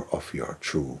 more of your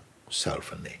true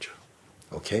self and nature.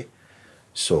 Okay?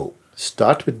 So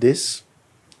start with this.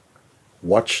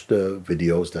 Watch the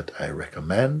videos that I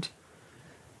recommend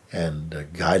and the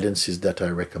guidances that I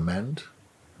recommend,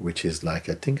 which is like,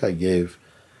 I think I gave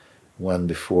one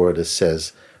before that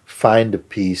says, find the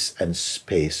peace and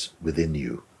space within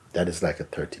you. That is like a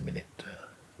 30-minute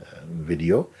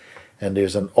video. And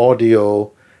there's an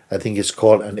audio, I think it's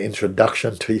called An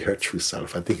Introduction to Your True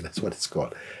Self. I think that's what it's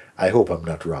called. I hope I'm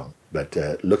not wrong, but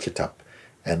look it up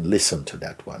and listen to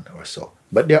that one or so.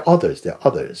 But there are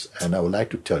others. And I would like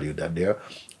to tell you that there are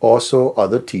also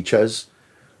other teachers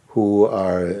who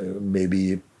are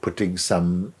maybe putting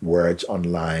some words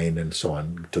online and so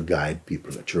on to guide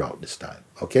people throughout this time.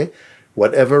 Okay?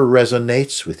 Whatever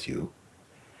resonates with you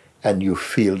and you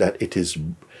feel that it is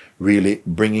really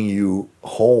bringing you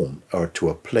home or to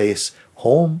a place,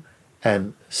 home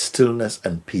and stillness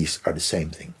and peace are the same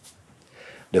thing.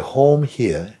 The home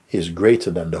here is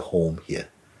greater than the home here.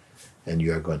 And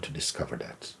you are going to discover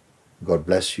that. God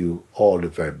bless you. All the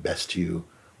very best to you.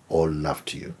 All love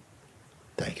to you.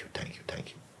 Thank you, thank you, thank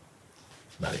you.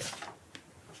 Maria.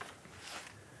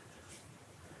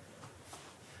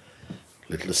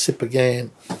 Little sip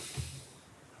again.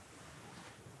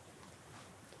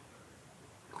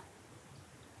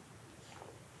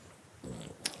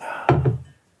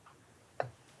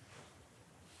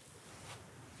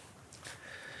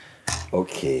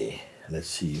 Okay, let's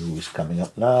see who is coming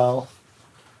up now.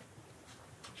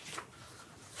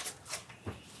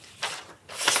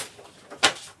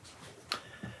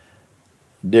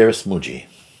 Dearest Muji,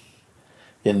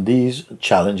 in these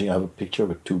challenging, I have a picture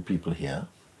with two people here.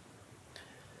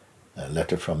 A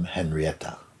letter from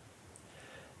Henrietta.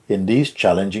 In these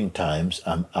challenging times,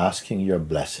 I'm asking your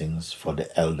blessings for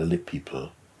the elderly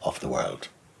people of the world.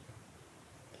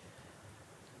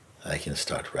 I can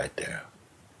start right there.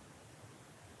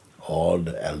 All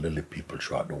the elderly people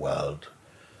throughout the world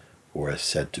who are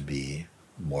said to be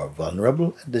more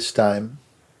vulnerable at this time,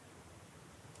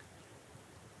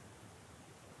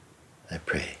 I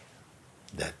pray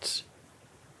that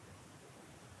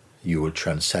you will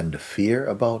transcend the fear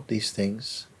about these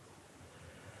things.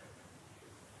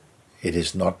 It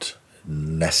is not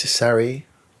necessary,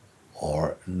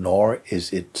 or nor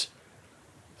is it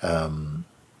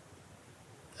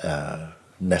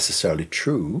necessarily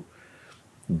true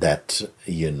that,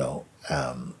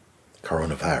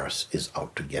 coronavirus is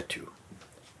out to get you.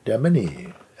 There are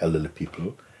many elderly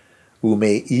people who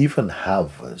may even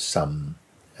have some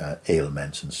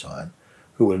ailments and so on,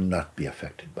 who will not be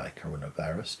affected by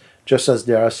coronavirus, just as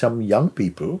there are some young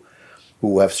people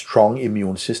who have strong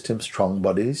immune systems, strong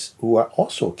bodies, who are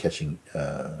also catching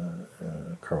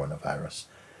coronavirus.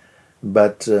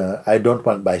 But I don't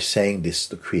want by saying this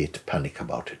to create panic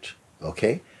about it,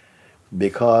 okay?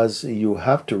 Because you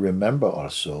have to remember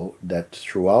also that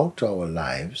throughout our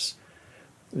lives,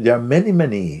 there are many,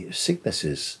 many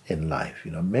sicknesses in life,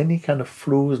 many kind of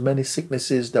flus, many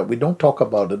sicknesses that we don't talk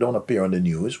about, that don't appear on the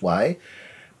news. Why?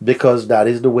 Because that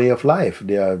is the way of life.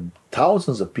 There are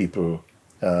thousands of people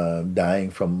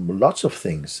dying from lots of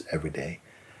things every day.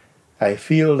 I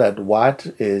feel that what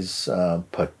is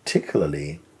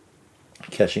particularly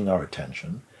catching our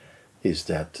attention is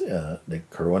that the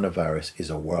coronavirus is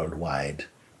a worldwide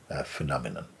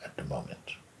phenomenon at the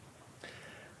moment.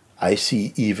 I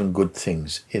see even good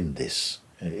things in this.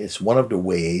 It's one of the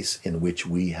ways in which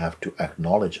we have to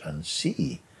acknowledge and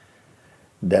see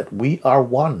that we are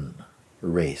one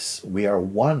race. We are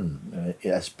one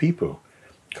as people.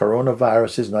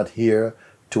 Coronavirus is not here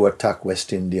to attack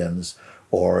West Indians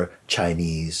or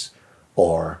Chinese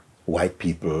or white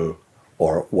people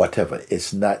or whatever.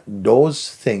 It's not, those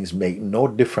things make no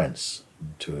difference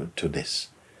to this.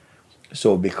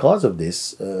 So because of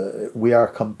this, we are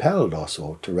compelled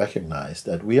also to recognize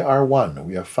that we are one.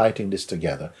 We are fighting this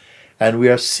together. And we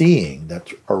are seeing that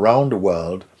around the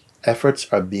world, efforts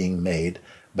are being made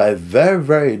by very,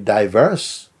 very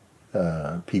diverse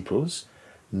peoples.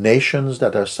 Nations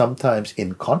that are sometimes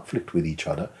in conflict with each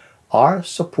other are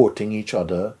supporting each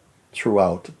other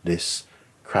throughout this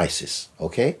crisis,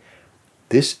 okay?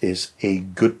 This is a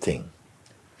good thing.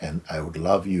 And I would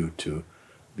love you to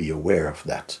be aware of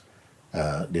that.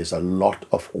 There's a lot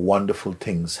of wonderful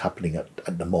things happening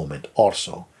at the moment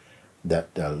also, that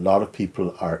a lot of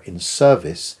people are in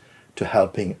service to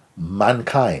helping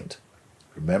mankind.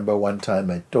 Remember one time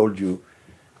I told you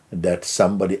that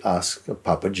somebody asked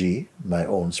Papa G, my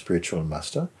own spiritual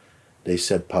master, They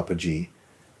said, Papa G,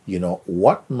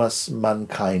 what must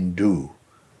mankind do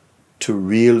to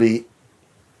really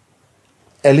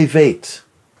elevate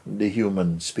the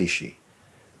human species?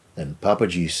 And Papa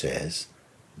G says,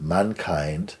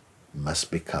 mankind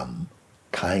must become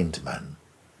kind man.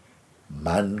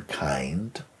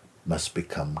 Mankind must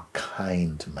become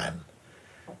kind man.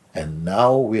 And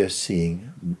now we are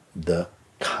seeing the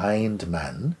kind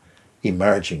man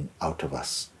emerging out of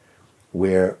us,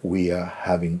 where we are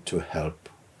having to help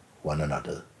one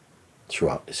another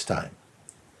throughout this time.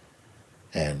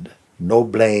 And no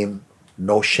blame,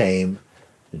 no shame,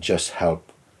 just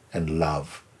help and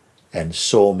love. And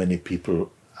so many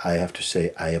people, I have to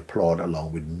say, I applaud,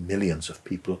 along with millions of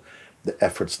people, the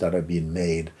efforts that are being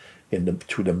made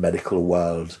through the medical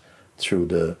world, through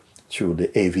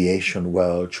the aviation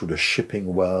world, through the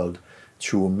shipping world,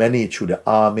 through the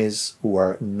armies who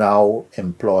are now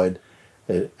employed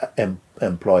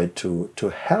to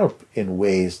help in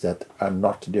ways that are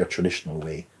not their traditional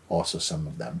way, also some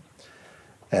of them.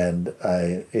 And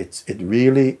it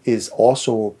really is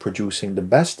also producing the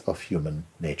best of human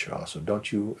nature also.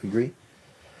 Don't you agree?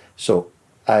 So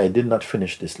I did not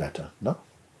finish this letter, no?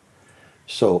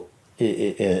 So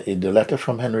in the letter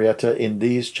from Henrietta, in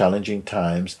these challenging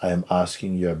times, I am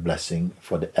asking your blessing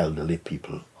for the elderly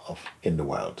people in the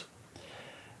world.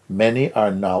 Many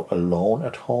are now alone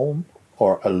at home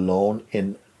or alone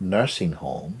in nursing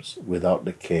homes without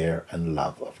the care and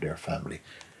love of their family.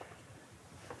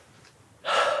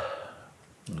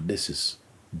 This is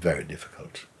very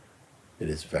difficult. It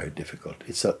is very difficult.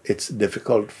 It's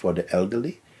difficult for the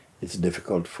elderly. It's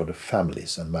difficult for the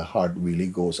families, and my heart really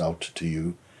goes out to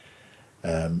you.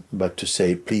 But to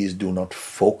say, please do not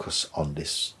focus on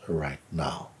this right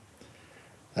now.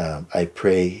 I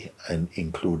pray and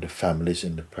include the families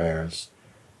in the prayers,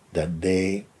 that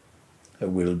they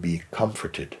will be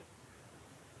comforted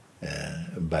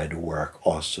by the work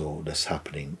also that's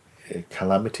happening.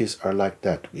 Calamities are like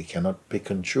that. We cannot pick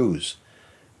and choose.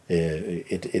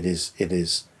 It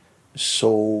is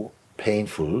so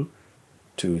painful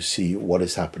to see what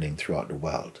is happening throughout the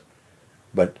world.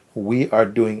 But we are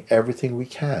doing everything we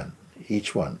can.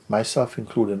 Each one, myself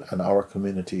included, and our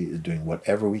community is doing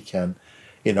whatever we can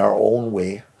in our own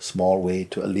way, small way,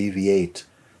 to alleviate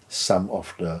some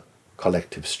of the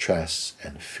collective stress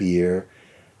and fear,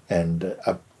 and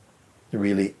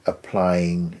really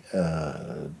applying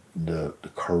the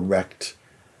correct,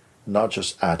 not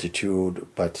just attitude,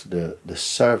 but the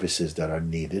services that are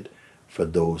needed for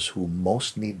those who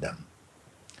most need them.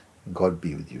 God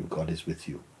be with you. God is with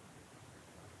you.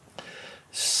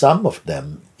 Some of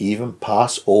them even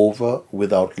pass over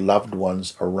without loved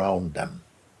ones around them.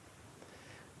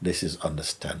 This is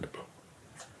understandable.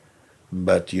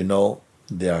 But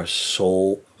there are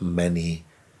so many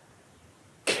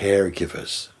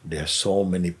caregivers. There are so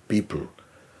many people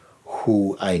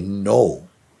who I know,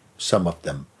 some of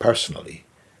them personally,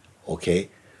 okay,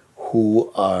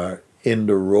 who are in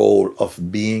the role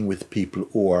of being with people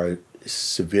who are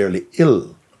severely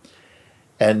ill.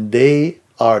 And they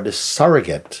are the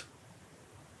surrogate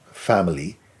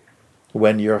family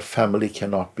when your family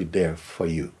cannot be there for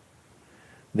you.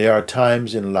 There are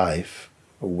times in life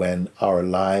when our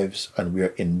lives and we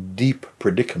are in deep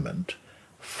predicament,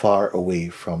 far away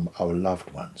from our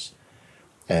loved ones,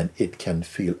 and it can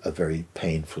feel a very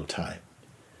painful time.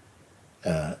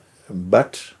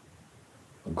 But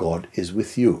God is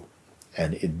with you,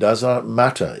 and it does not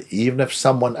matter, even if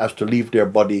someone has to leave their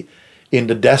body in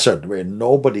the desert where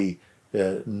nobody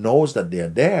knows that they're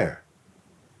there.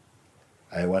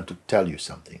 I want to tell you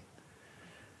something.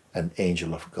 An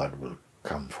angel of God will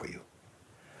come for you.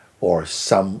 Or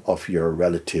some of your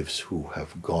relatives who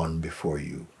have gone before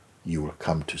you, you will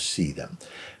come to see them.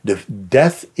 The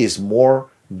death is more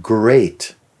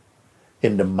great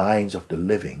in the minds of the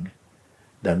living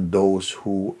than those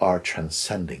who are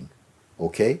transcending.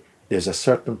 Okay? There's a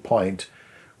certain point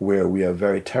where we are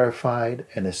very terrified,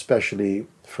 and especially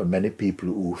for many people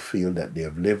who feel that they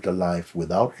have lived a life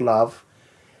without love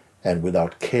and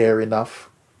without care enough,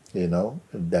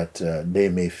 that they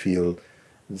may feel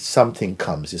something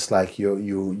comes. It's like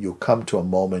you come to a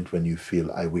moment when you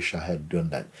feel, I wish I had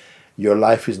done that. Your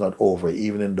life is not over.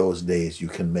 Even in those days, you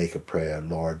can make a prayer,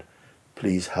 Lord,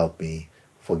 please help me,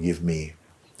 forgive me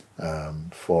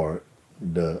for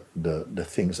the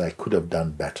things I could have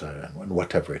done better, and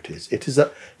whatever it is. It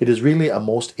is really a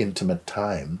most intimate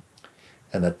time,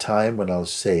 and a time when I'll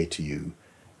say to you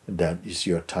that is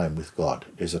your time with God.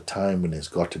 There's a time when it's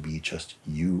got to be just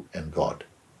you and God.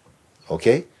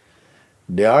 Okay?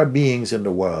 There are beings in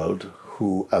the world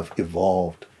who have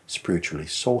evolved spiritually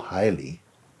so highly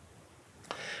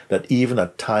that even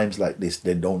at times like this,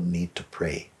 they don't need to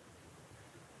pray.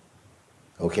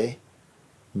 Okay?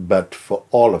 But for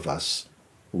all of us,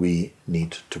 we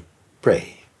need to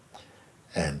pray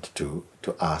and to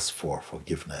ask for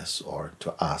forgiveness, or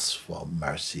to ask for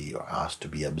mercy, or ask to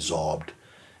be absorbed,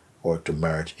 or to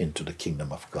merge into the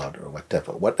kingdom of God, or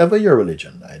whatever. Whatever your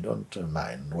religion, I don't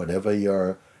mind. Whatever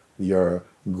your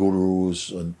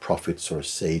gurus and prophets or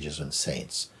sages and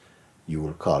saints, you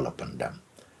will call upon them.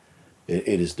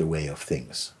 It is the way of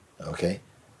things, okay?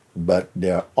 But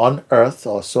there are on earth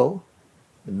also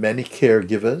many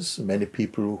caregivers, many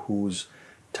people whose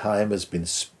time has been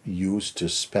used to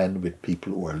spend with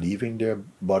people who are leaving their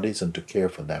bodies and to care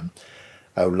for them.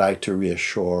 I would like to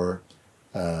reassure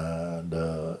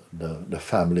the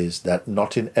families that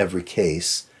not in every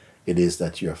case it is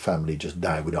that your family just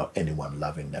died without anyone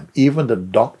loving them. Even the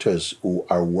doctors who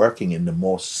are working in the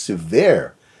most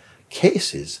severe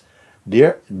cases,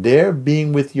 their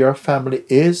being with your family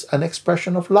is an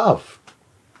expression of love.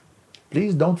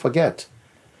 Please don't forget,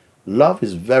 love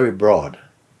is very broad,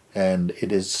 and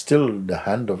it is still the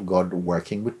hand of God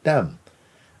working with them.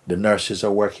 The nurses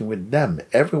are working with them.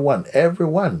 Everyone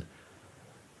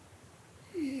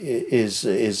is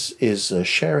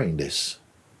sharing this.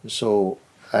 So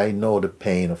I know the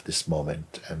pain of this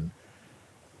moment, and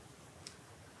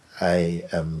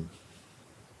I'm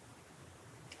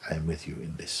with you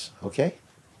in this. Okay?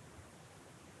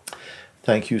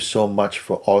 Thank you so much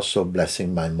for also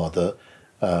blessing my mother,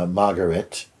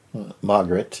 Margaret,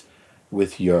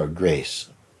 with your grace.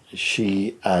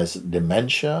 She has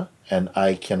dementia, and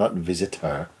I cannot visit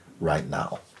her right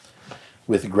now.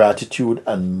 With gratitude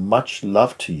and much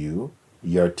love to you,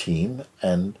 your team,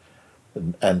 and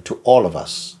to all of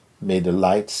us, may the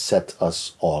light set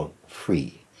us all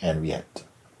free. Henriette.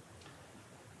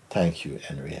 Thank you,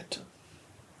 Henriette.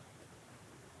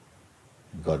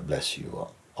 God bless you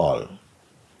all.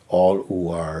 All who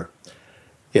are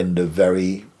in the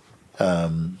very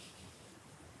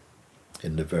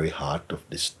heart of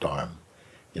this storm,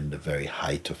 in the very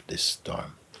height of this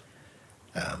storm.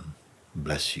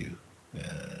 Bless you.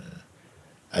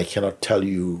 I cannot tell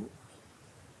you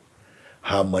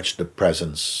how much the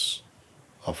presence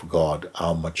of God,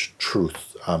 how much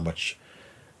truth, how much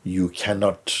you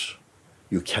cannot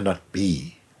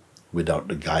be without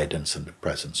the guidance and the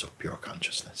presence of pure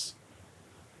consciousness.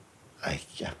 I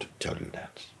have to tell you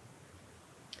that.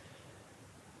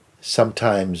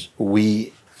 Sometimes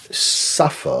we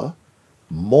suffer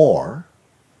more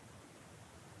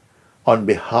on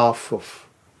behalf of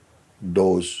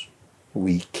those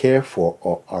we care for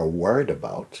or are worried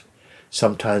about.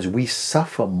 Sometimes we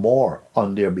suffer more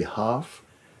on their behalf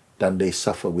than they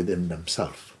suffer within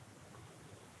themselves.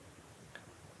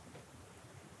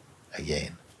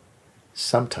 Again,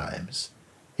 sometimes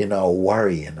in our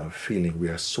worry and our feeling we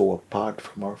are so apart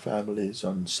from our families,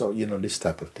 and so, this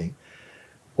type of thing,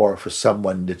 or for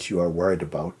someone that you are worried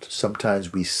about,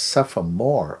 sometimes we suffer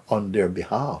more on their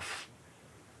behalf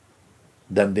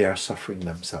than they are suffering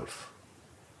themselves.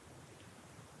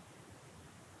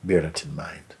 Bear that in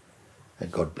mind,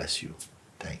 and God bless you.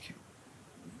 Thank you.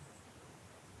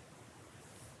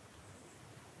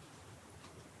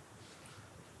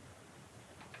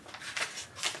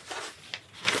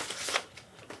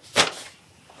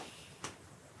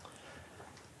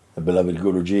 Beloved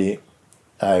Guruji,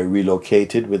 I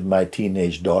relocated with my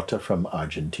teenage daughter from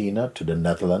Argentina to the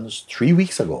Netherlands 3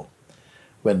 weeks ago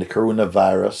when the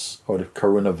coronavirus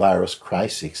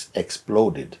crisis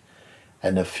exploded,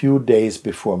 and a few days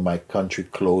before my country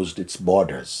closed its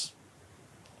borders.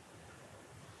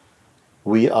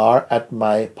 We are at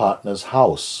my partner's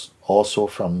house, also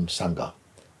from Sangha,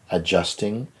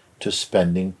 adjusting to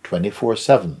spending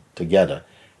 24/7 together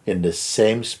in the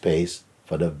same space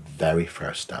for the very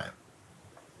first time.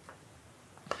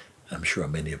 I'm sure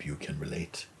many of you can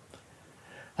relate.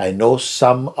 I know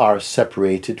some are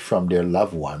separated from their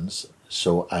loved ones,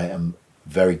 so I am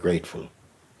very grateful.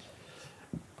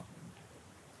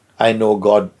 I know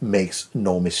God makes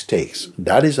no mistakes.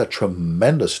 That is a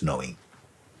tremendous knowing.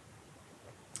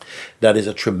 That is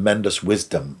a tremendous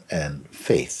wisdom and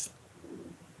faith.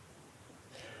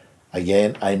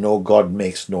 Again, I know God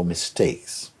makes no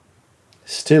mistakes.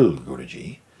 Still,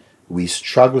 Guruji, we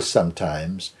struggle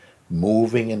sometimes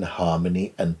moving in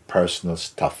harmony and personal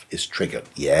stuff is triggered.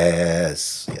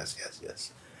 Yes.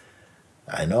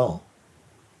 I know.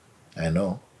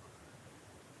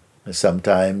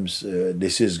 Sometimes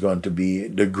this is going to be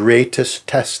the greatest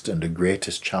test and the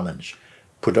greatest challenge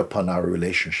put upon our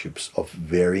relationships of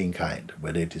varying kind,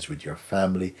 whether it is with your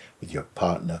family, with your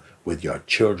partner, with your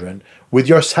children, with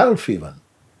yourself even.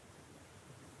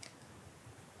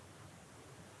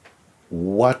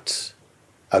 what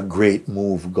a great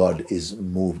move God is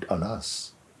moved on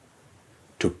us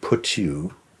to put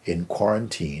you in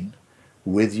quarantine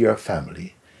with your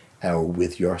family or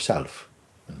with yourself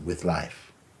and with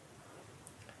life.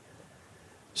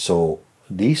 So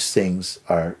these things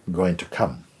are going to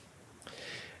come.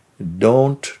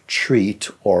 Don't treat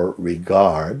or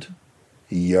regard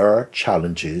your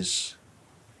challenges,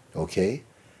 okay,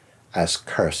 as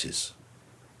curses.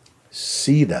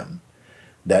 See them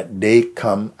that they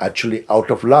come actually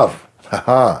out of love.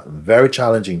 Haha, very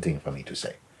challenging thing for me to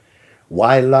say.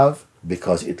 Why love?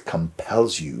 Because it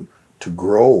compels you to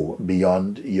grow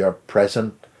beyond your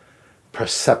present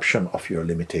perception of your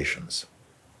limitations.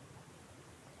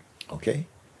 Okay?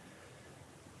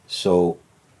 So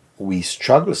we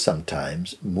struggle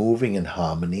sometimes moving in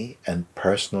harmony and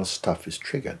personal stuff is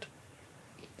triggered.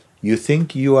 You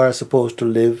think you are supposed to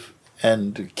live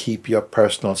and keep your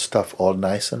personal stuff all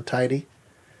nice and tidy?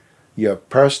 Your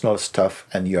personal stuff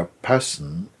and your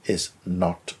person is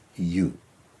not you.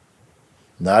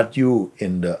 Not you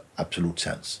in the absolute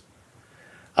sense.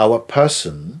 Our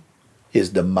person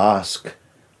is the mask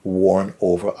worn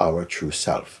over our true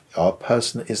self. Our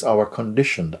person is our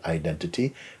conditioned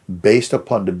identity based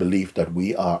upon the belief that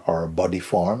we are our body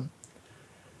form.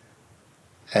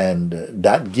 And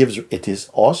that gives, it is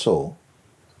also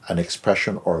an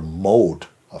expression or mode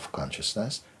of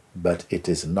consciousness, but it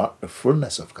is not the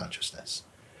fullness of consciousness.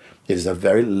 It is a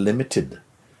very limited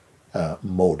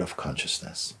mode of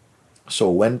consciousness. So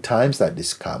when times like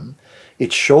this come,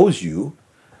 it shows you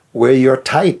where you're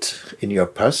tight in your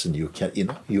person. You can,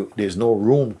 there's no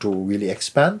room to really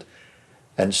expand.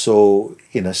 And so,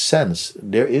 in a sense,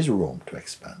 there is room to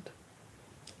expand.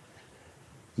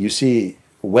 You see,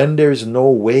 when there is no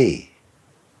way,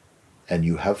 and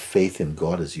you have faith in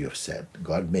God, as you have said,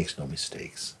 God makes no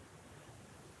mistakes.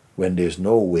 When there's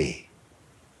no way,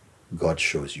 God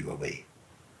shows you a way.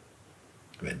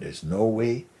 When there's no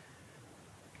way,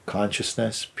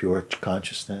 consciousness, pure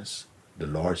consciousness, the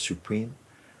Lord Supreme,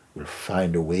 will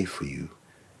find a way for you,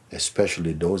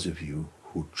 especially those of you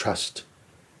who trust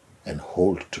and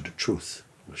hold to the truth,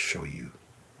 will show you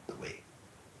the way.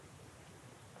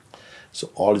 So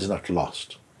all is not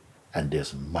lost, and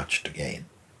there's much to gain.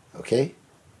 Okay?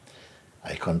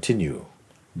 I continue.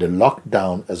 The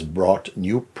lockdown has brought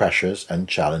new pressures and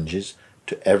challenges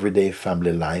to everyday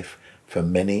family life for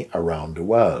many around the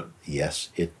world.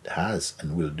 Yes, it has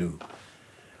and will do.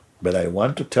 But I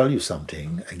want to tell you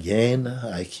something. Again,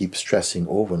 I keep stressing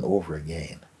over and over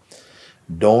again.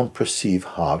 Don't perceive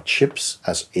hardships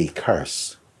as a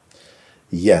curse.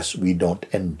 Yes, we don't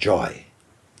enjoy.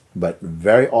 But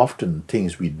very often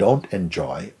things we don't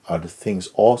enjoy are the things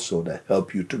also that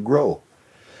help you to grow.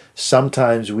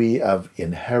 Sometimes we have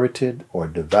inherited or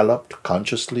developed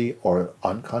consciously or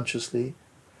unconsciously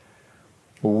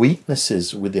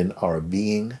weaknesses within our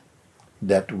being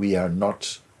that we are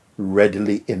not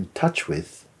readily in touch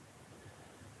with,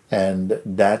 and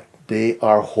that they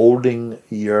are holding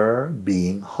your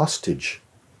being hostage,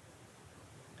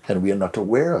 and we are not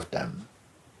aware of them.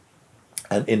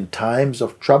 And in times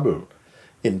of trouble,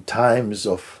 in times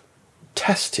of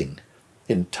testing,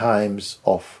 in times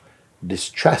of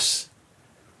distress,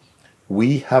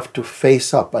 we have to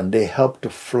face up, and they help to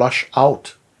flush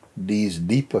out these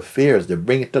deeper fears. They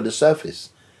bring it to the surface.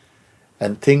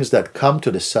 And things that come to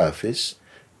the surface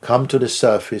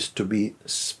to be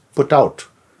put out.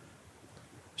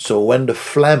 So when the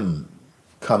phlegm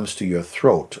comes to your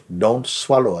throat, don't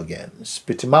swallow again.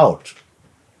 Spit them out.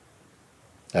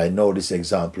 I know these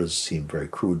examples seem very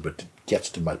crude, but it gets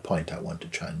to my point I want to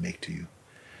try and make to you.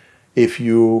 If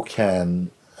you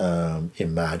can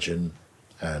imagine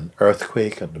an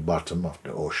earthquake at the bottom of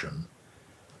the ocean,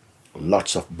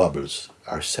 lots of bubbles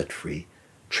are set free,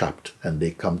 trapped, and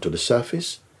they come to the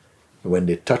surface. When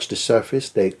they touch the surface,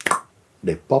 they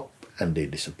pop and they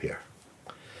disappear.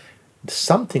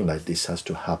 Something like this has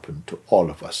to happen to all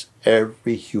of us.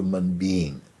 Every human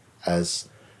being has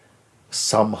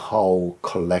somehow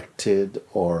collected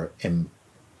or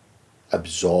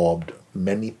absorbed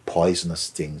many poisonous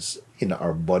things in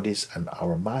our bodies and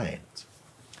our minds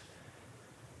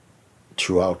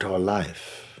throughout our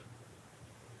life.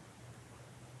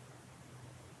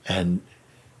 And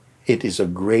it is a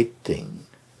great thing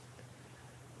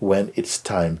when it's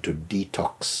time to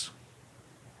detox.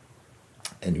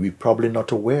 And we're probably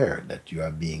not aware that you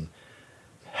are being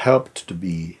helped to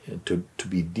be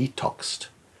detoxed.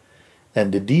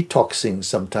 And the detoxing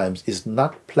sometimes is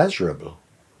not pleasurable.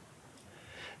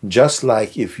 Just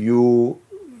like if you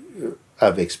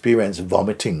have experienced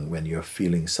vomiting when you're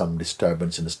feeling some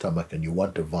disturbance in the stomach and you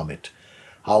want to vomit,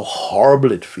 how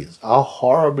horrible it feels,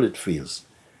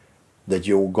 that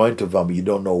you're going to vomit. You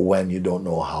don't know when, you don't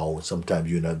know how. Sometimes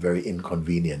you're in a very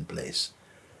inconvenient place.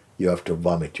 You have to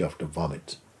vomit, you have to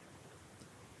vomit.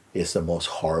 It's the most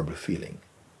horrible feeling.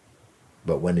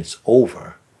 But when it's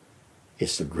over,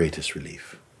 it's the greatest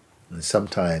relief. And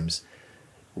sometimes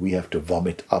we have to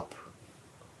vomit up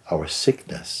our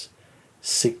sickness,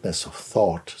 sickness of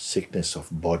thought, sickness of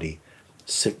body,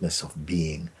 sickness of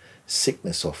being,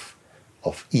 sickness of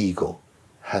ego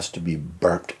has to be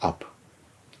burped up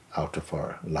out of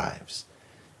our lives.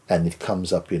 And it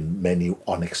comes up in many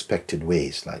unexpected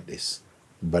ways like this.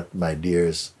 But my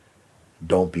dears,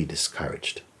 don't be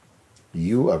discouraged.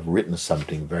 You have written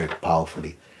something very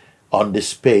powerfully. On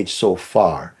this page so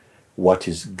far, what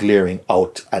is glaring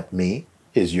out at me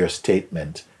is your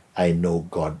statement, I know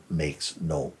God makes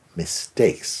no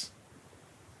mistakes.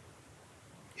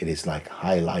 It is like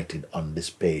highlighted on this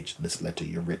page, this letter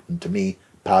you've written to me,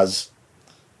 Paz.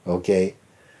 Okay?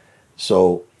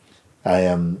 So I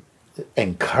am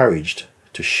encouraged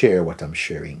to share what I'm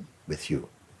sharing with you.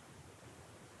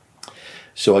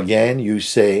 So again, you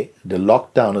say the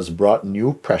lockdown has brought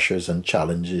new pressures and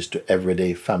challenges to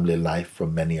everyday family life for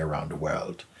many around the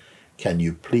world. Can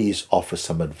you please offer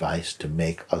some advice to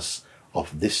make us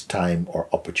of this time or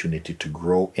opportunity to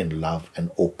grow in love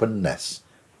and openness?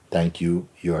 Thank you.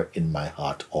 You're in my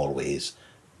heart always,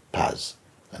 Paz.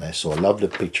 And I saw a lovely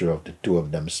picture of the two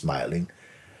of them smiling.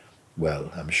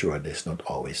 Well, I'm sure they're not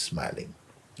always smiling.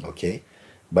 Okay?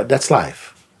 But that's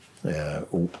life.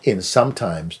 In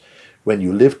sometimes when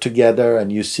you live together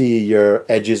and you see your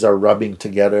edges are rubbing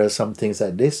together, some things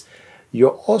like this, you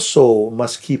also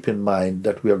must keep in mind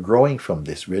that we are growing from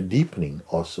this. We're deepening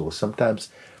also. Sometimes,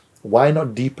 why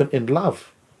not deepen in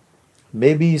love?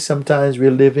 Maybe sometimes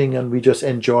we're living and we just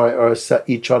enjoy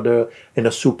each other in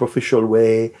a superficial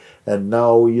way, and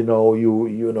now you know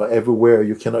everywhere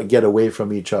you cannot get away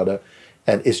from each other,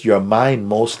 and it's your mind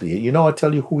mostly. I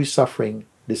tell you who is suffering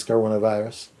this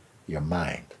coronavirus? Your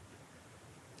mind.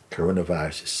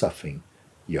 Coronavirus is suffering.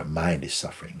 Your mind is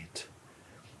suffering it.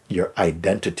 Your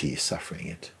identity is suffering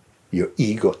it. Your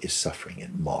ego is suffering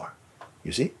it more.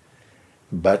 You see?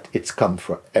 But it's come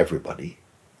for everybody.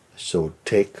 So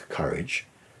take courage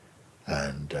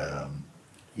and,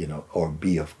 or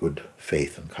be of good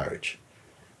faith and courage.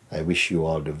 I wish you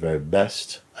all the very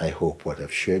best. I hope what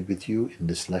I've shared with you in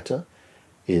this letter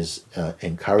is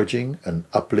encouraging and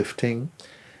uplifting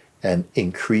and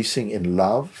increasing in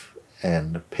love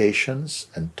and patience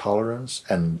and tolerance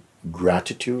and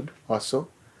gratitude also.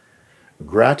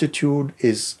 Gratitude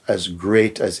is as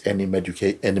great as any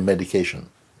medication.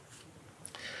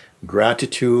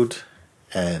 Gratitude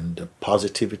and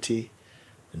positivity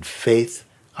and faith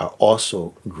are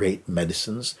also great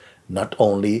medicines, not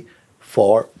only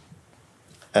for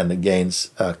and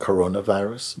against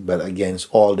coronavirus, but against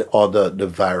all the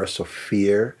virus of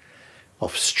fear,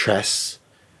 of stress,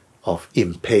 of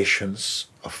impatience,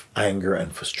 of anger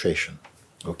and frustration.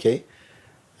 Okay?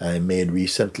 I made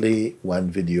recently one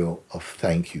video of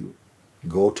thank you.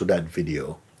 Go to that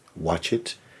video, watch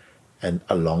it, and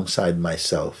alongside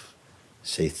myself,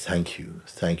 say thank you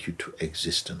to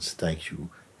existence, thank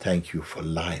you for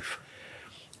life.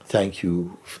 Thank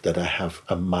you that I have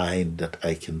a mind that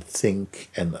I can think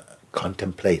and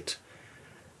contemplate.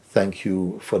 Thank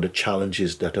you for the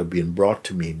challenges that are being brought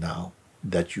to me now,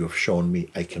 that you have shown me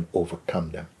I can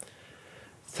overcome them.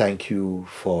 Thank you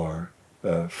for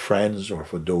friends or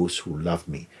for those who love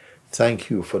me.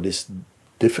 Thank you for this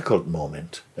difficult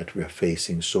moment that we are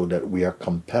facing so that we are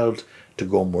compelled to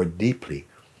go more deeply.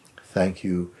 Thank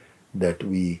you that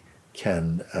we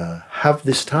can have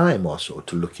this time also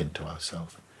to look into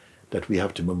ourselves, that we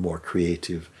have to be more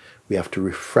creative. We have to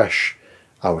refresh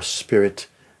our spirit.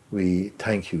 We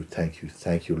thank you,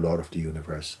 Lord of the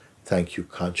universe. Thank you,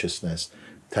 consciousness.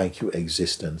 Thank you,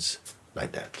 existence,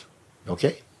 like that.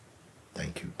 Okay?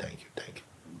 Thank you.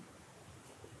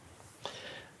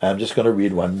 I'm just going to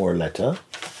read one more letter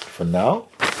for now,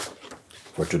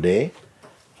 for today,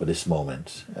 for this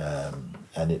moment.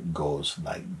 And it goes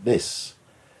like this.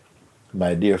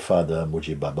 My dear Father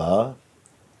Muji Baba,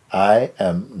 I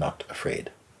am not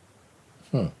afraid.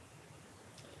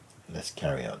 Let's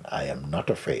carry on. I am not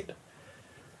afraid.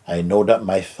 I know that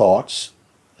my thoughts,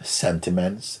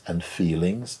 sentiments, and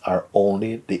feelings are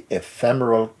only the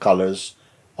ephemeral colors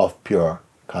of pure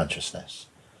consciousness,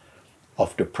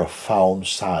 of the profound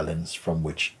silence from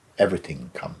which everything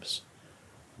comes.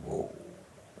 Whoa.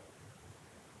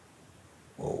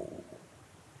 Whoa.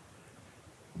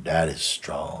 That is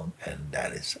strong, and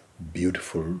that is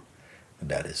beautiful, and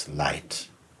that is light.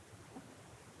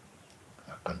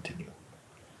 I'll continue.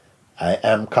 I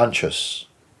am conscious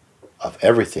of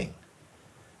everything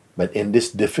But in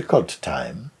this difficult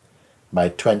time, my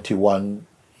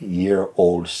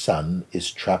 21-year-old son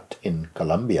is trapped in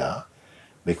Colombia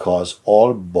because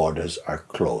all borders are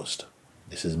closed.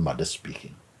 This is mother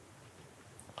speaking.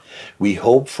 We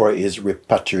hope for his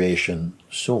repatriation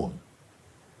soon.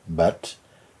 But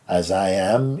as I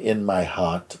am in my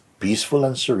heart peaceful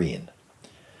and serene,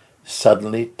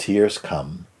 suddenly tears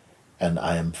come and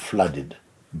I am flooded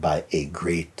by a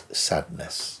great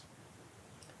sadness.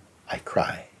 I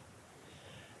cry.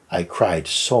 I cried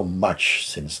so much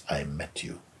since I met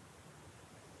you.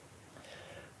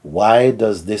 Why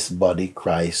does this body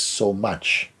cry so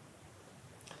much?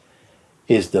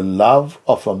 Is the love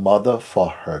of a mother for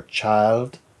her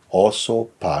child also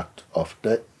part of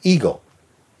the ego?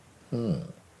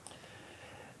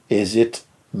 Is it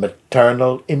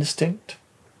maternal instinct?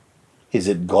 Is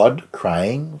it God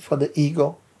crying for the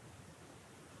ego?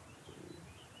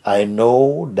 I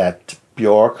know that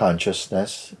pure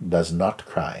consciousness does not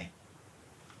cry.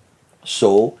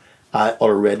 So I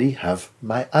already have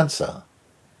my answer.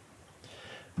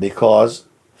 Because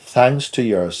thanks to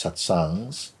your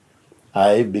satsangs,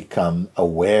 I become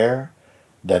aware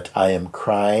that I am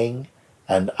crying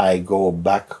and I go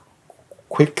back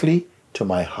quickly to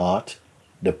my heart,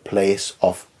 the place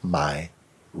of my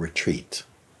retreat.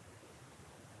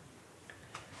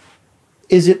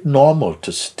 Is it normal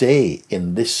to stay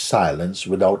in this silence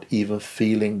without even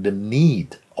feeling the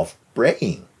need of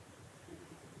praying?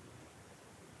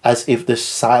 As if the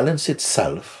silence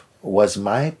itself was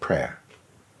my prayer.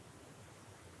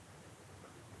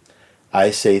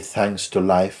 I say thanks to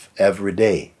life every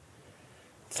day.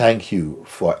 Thank you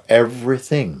for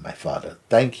everything, my Father.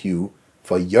 Thank you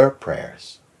for your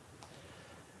prayers.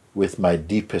 With my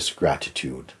deepest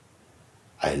gratitude,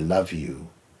 I love you,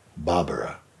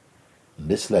 Barbara.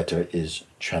 This letter is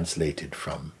translated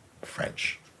from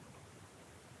French.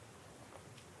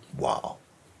 Wow.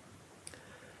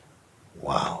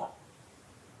 Wow.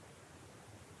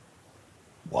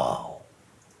 Wow.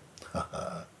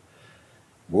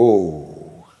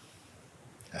 Whoa.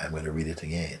 I'm going to read it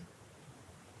again.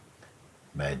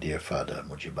 My dear Father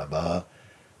Mooji Baba,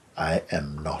 I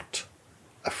am not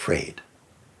afraid.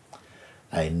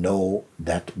 I know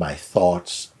that my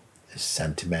thoughts,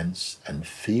 sentiments, and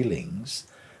feelings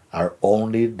are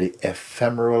only the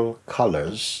ephemeral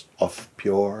colors of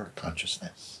pure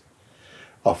consciousness,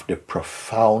 of the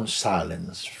profound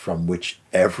silence from which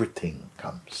everything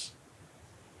comes.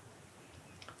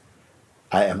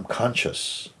 I am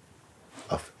conscious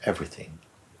of everything.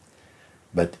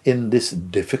 But in this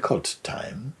difficult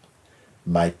time,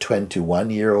 my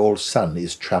 21-year-old son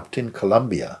is trapped in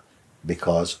Colombia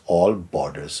because all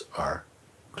borders are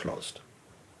closed.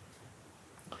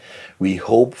 We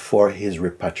hope for his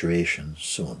repatriation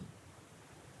soon.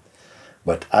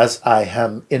 But as I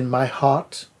am in my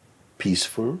heart,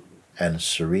 peaceful and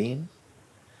serene,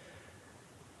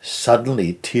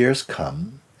 suddenly tears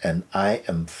come and I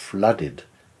am flooded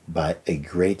by a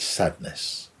great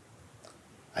sadness.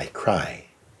 I cry.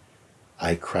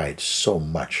 I cried so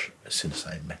much since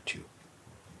I met you.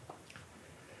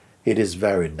 It is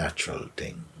very natural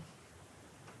thing.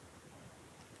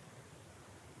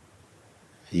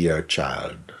 Your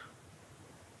child,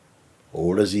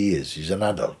 old as he is, he's an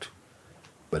adult.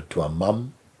 But to a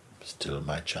mom, still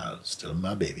my child, still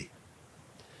my baby.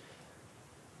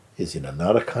 Is in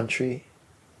another country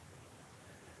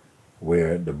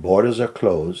where the borders are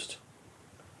closed.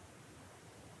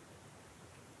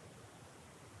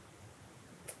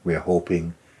 We are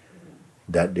hoping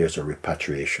that there's a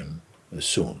repatriation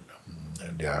soon.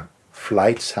 There are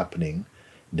flights happening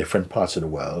in different parts of the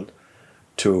world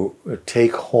to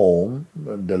take home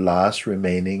the last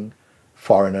remaining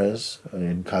foreigners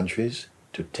in countries,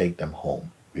 to take them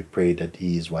home. We pray that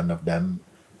he is one of them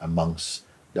amongst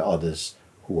the others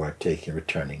who are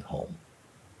returning home.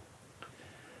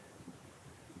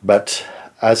 But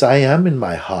as I am in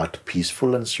my heart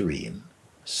peaceful and serene,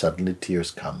 suddenly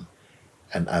tears come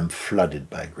and I'm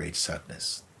flooded by great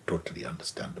sadness. Totally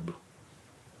understandable.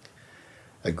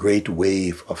 A great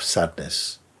wave of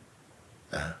sadness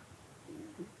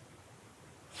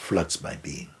floods my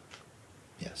being.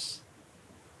 Yes.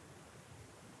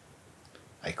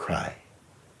 I cry.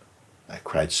 I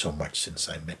cried so much since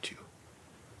I met you.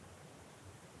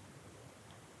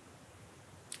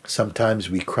 Sometimes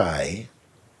we cry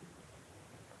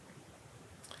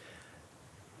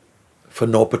for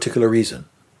no particular reason.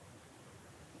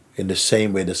 In the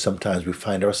same way that sometimes we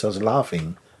find ourselves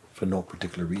laughing for no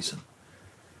particular reason.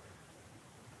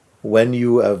 When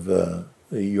you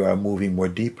are moving more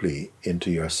deeply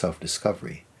into your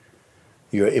self-discovery,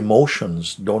 your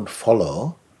emotions don't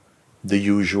follow the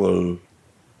usual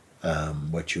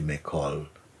what you may call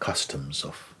customs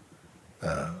of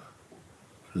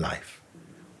life.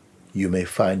 You may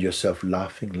find yourself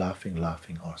laughing, laughing,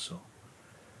 laughing also.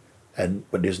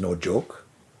 But there's no joke.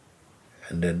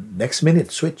 And then next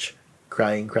minute, switch,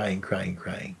 crying, crying, crying,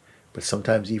 crying. But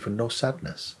sometimes even no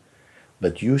sadness.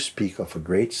 But you speak of a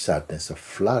great sadness, a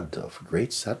flood of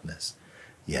great sadness.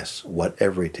 Yes,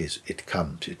 whatever it is, it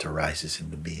comes, it arises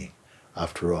in the being.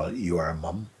 After all, you are a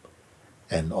mom,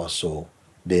 and also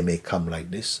they may come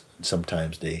like this.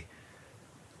 Sometimes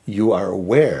you are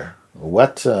aware.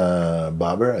 What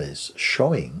Barbara is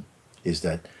showing is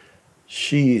that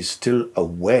she is still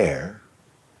aware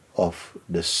of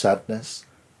the sadness,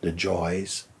 the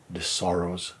joys, the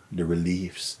sorrows, the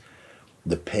reliefs,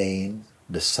 the pain,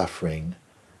 the suffering,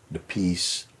 the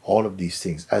peace, all of these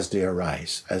things as they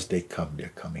arise, as they come, they're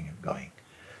coming and going.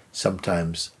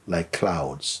 Sometimes like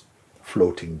clouds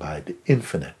floating by the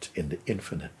infinite, in the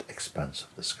infinite expanse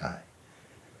of the sky.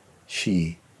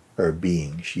 Her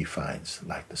being, she finds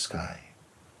like the sky.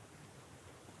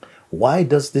 Why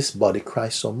does this body cry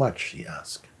so much, she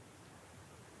asked.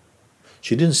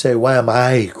 She didn't say, why am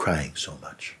I crying so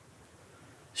much?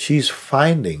 She's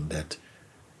finding that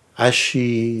as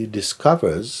she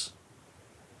discovers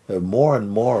more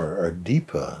and more a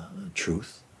deeper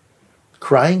truth,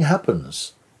 crying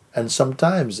happens. And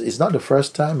sometimes, it's not the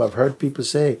first time I've heard people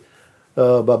say,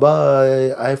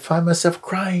 Baba, I find myself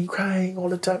crying all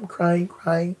the time,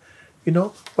 crying.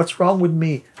 What's wrong with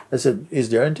me? I said, is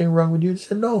there anything wrong with you? They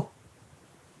said, no.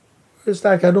 It's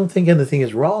like, I don't think anything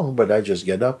is wrong, but I just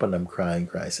get up and I'm crying.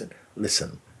 I said,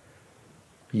 listen,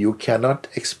 you cannot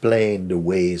explain the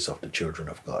ways of the children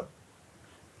of God.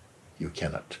 You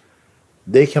cannot.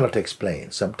 They cannot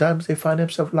explain. Sometimes they find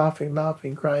themselves laughing,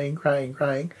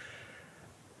 crying.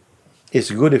 It's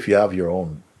good if you have your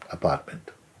own apartment.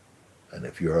 And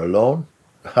if you're alone,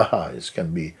 it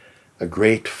can be a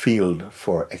great field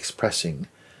for expressing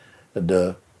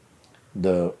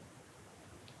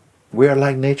we are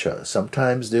like nature.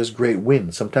 Sometimes there's great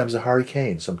wind, sometimes a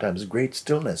hurricane, sometimes great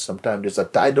stillness, sometimes there's a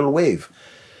tidal wave.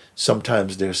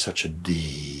 Sometimes there's such a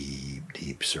deep,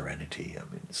 deep serenity. I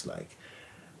mean, it's like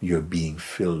you're being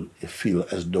filled, you feel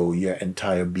as though your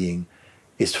entire being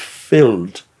is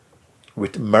filled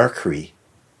with mercury,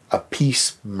 a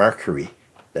peace mercury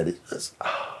that is,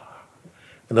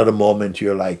 Another moment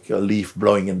you're like a leaf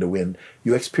blowing in the wind.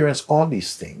 You experience all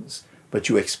these things, but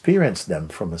you experience them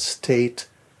from a state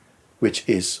which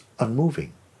is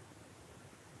unmoving.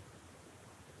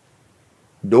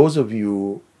 Those of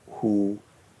you who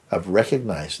have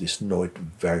recognized this know it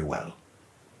very well.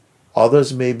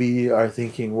 Others maybe are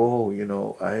thinking,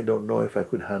 whoa, I don't know if I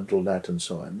could handle that and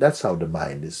so on. That's how the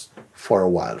mind is for a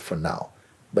while, for now.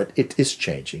 But it is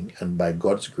changing, and by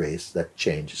God's grace, that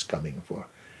change is coming for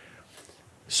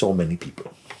so many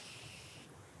people.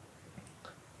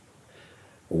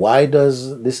 Why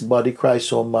does this body cry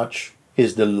so much?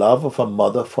 Is the love of a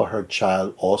mother for her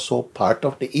child also part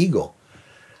of the ego?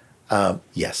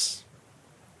 Yes.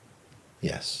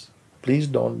 Please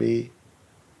don't be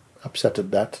upset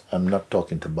at that. I'm not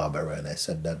talking to Barbara when I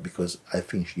said that, because I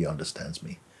think she understands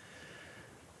me.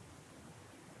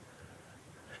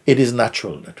 It is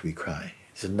natural that we cry.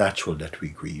 It's natural that we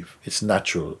grieve. It's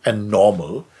natural and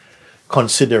normal,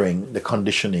 considering the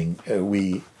conditioning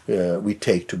we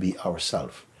take to be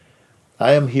ourselves.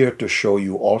 I am here to show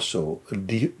you also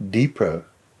deeper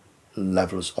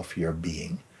levels of your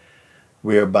being,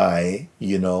 whereby,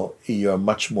 you're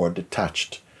much more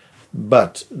detached.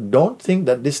 But don't think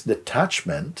that this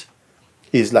detachment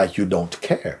is like you don't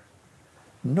care.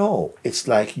 No, it's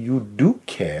like you do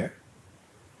care.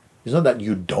 It's not that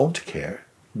you don't care,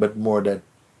 but more that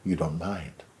you don't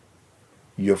mind.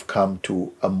 You've come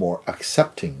to a more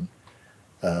accepting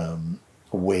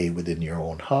way within your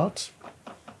own heart,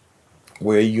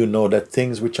 where you know that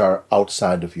things which are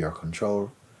outside of your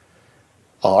control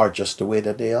are just the way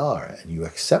that they are, and you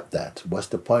accept that. What's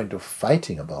the point of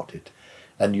fighting about it?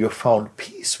 And you found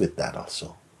peace with that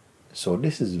also. So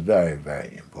this is very,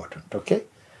 very important, okay?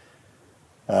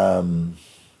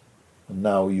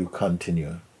 Now you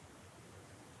continue.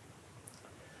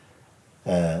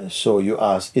 So you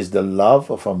ask, is the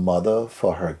love of a mother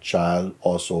for her child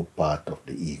also part of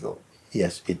the ego?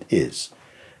 Yes, it is.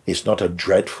 It's not a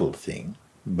dreadful thing,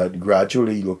 but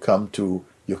gradually you come to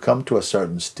a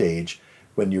certain stage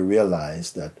when you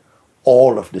realize that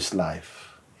all of this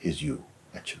life is you,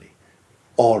 actually.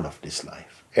 All of this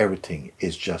life, everything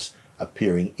is just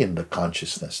appearing in the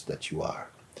consciousness that you are.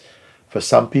 For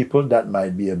some people, that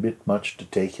might be a bit much to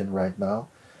take in right now,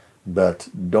 but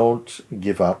don't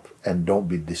give up and don't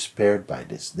be despaired by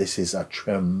this. This is a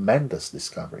tremendous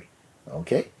discovery,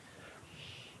 okay?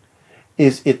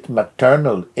 Is it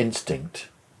maternal instinct?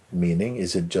 Meaning,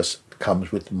 is it just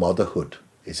comes with motherhood?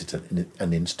 Is it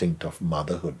an instinct of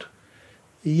motherhood?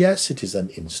 Yes, it is an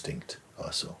instinct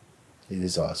also. It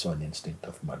is also an instinct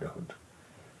of motherhood.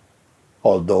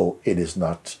 Although it is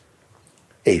not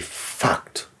a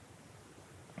fact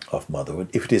of motherhood.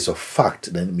 If it is a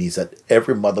fact, then it means that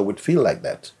every mother would feel like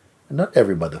that. And not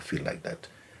every mother feel like that.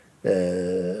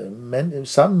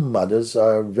 Some mothers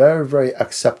are very, very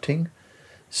accepting.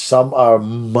 Some are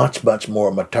much, much more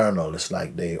maternal. It's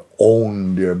like they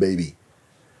own their baby.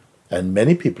 And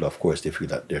many people, of course, they feel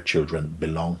that their children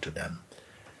belong to them.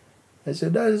 I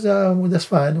said, that's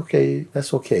fine, okay,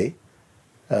 that's okay.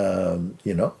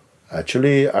 You know,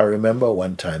 actually, I remember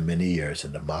one time, many years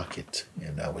in the market,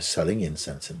 and I was selling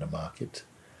incense in the market,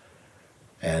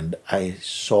 and I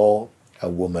saw a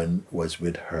woman was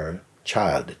with her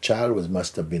child. The child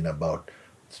must have been about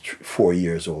 4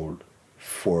 years old,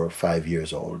 4 or 5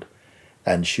 years old,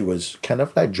 and she was kind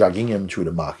of like dragging him through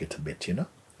the market a bit, you know.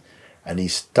 And he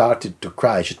started to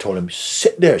cry. She told him,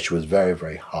 sit there. She was very,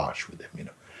 very harsh with him, you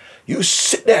know. You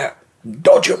sit there.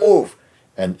 Don't you move.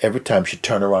 And every time she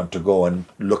turned around to go and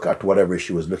look at whatever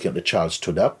she was looking at, the child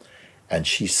stood up and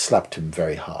she slapped him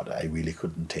very hard. I really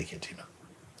couldn't take it, you know.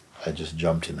 I just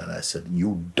jumped in and I said,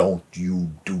 you do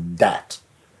that.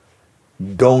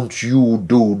 Don't you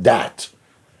do that.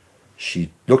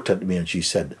 She looked at me and she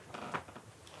said,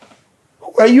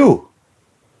 who are you?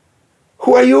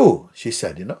 Who are you? She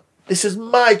said, you know. This is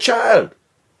my child.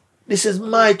 This is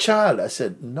my child. I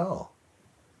said, no,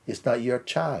 it's not your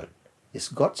child. It's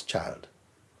God's child.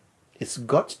 It's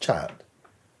God's child.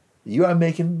 You are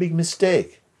making a big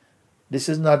mistake. This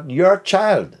is not your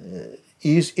child.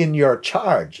 He's in your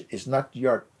charge. It's not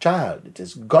your child. It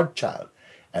is God's child.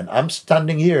 And I'm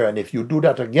standing here, and if you do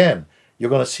that again, you're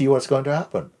going to see what's going to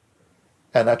happen.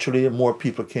 And actually, more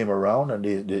people came around, and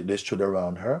they stood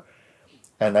around her.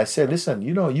 And I said, listen,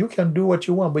 you know, you can do what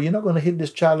you want, but you're not going to hit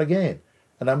this child again.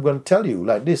 And I'm going to tell you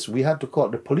like this. We had to call.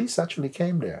 The police actually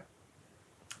came there.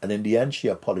 And in the end, she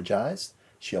apologized.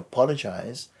 She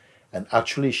apologized. And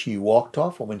actually, she walked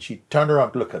off. And when she turned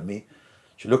around to look at me,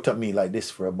 she looked at me like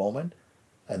this for a moment.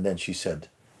 And then she said,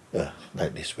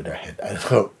 like this with her head. I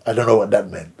don't know what that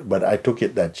meant. But I took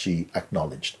it that she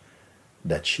acknowledged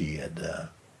that she had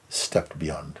stepped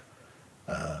beyond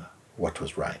what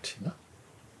was right, you know.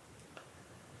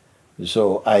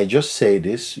 So I just say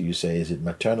this, you say, is it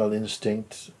maternal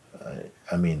instinct?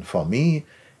 I mean, for me,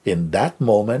 in that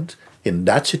moment, in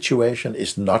that situation,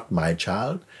 it's not my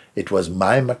child. It was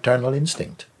my maternal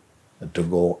instinct to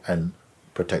go and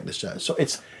protect this child. So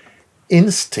it's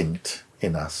instinct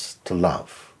in us to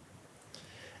love.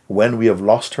 When we have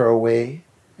lost our way,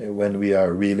 when we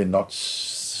are really not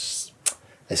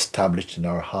established in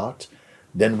our heart,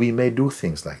 then we may do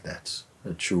things like that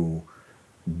through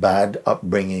bad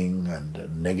upbringing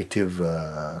and negative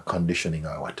conditioning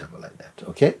or whatever like that,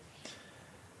 okay?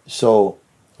 So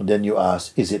then you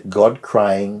ask, is it God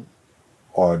crying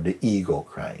or the ego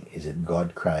crying? Is it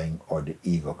God crying or the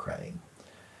ego crying?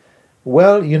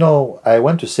 Well, you know, I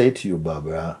want to say to you,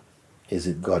 Barbara, is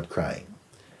it God crying?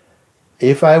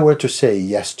 If I were to say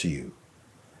yes to you,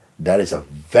 that is a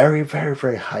very, very,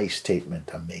 very high statement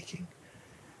I'm making.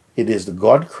 It is the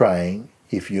God crying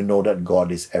if you know that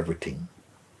God is everything.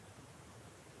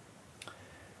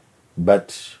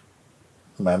 But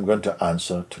I'm going to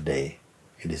answer today,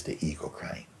 it is the ego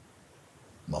crying.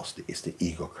 Mostly it's the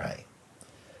ego crying.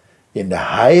 In the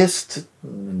highest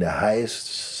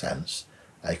sense,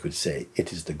 I could say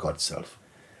it is the God self.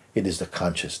 It is the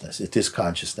consciousness. It is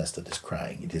consciousness that is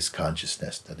crying. It is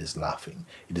consciousness that is laughing.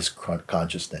 It is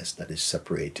consciousness that is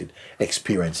separated,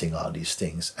 experiencing all these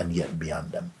things and yet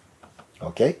beyond them.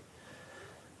 Okay?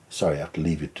 Sorry, I have to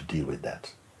leave you to deal with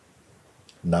that.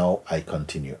 Now I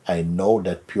continue. I know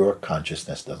that pure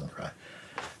consciousness doesn't cry.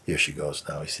 Here she goes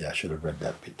now. You see, I should have read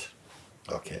that bit.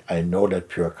 Okay. I know that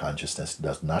pure consciousness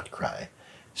does not cry.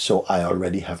 So I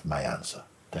already have my answer.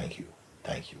 Thank you.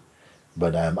 Thank you.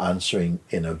 But I'm answering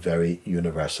in a very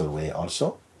universal way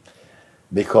also.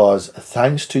 Because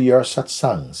thanks to your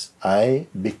satsangs, I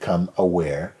become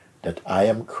aware that I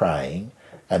am crying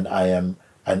and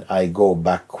I go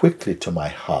back quickly to my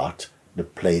heart, the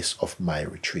place of my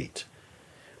retreat.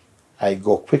 I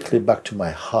go quickly back to my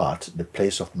heart, the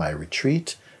place of my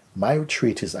retreat. My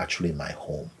retreat is actually my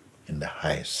home in the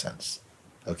highest sense.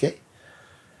 Okay?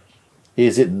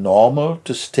 Is it normal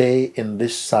to stay in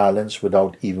this silence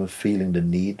without even feeling the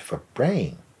need for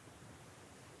praying?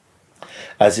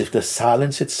 As if the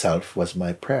silence itself was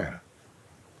my prayer.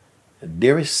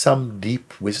 There is some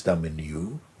deep wisdom in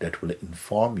you that will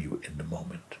inform you in the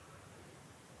moment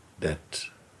that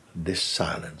this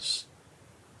silence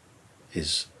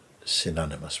is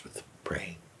synonymous with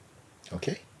praying.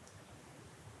 Okay?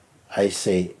 I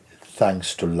say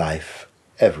thanks to life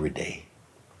every day.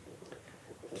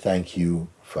 Thank you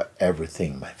for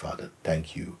everything, my Father.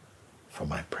 Thank you for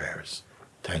my prayers.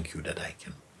 Thank you that I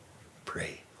can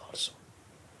pray also.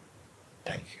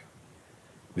 Thank you.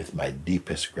 With my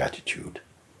deepest gratitude,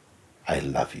 I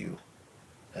love you,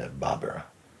 Barbara.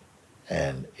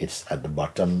 And it's at the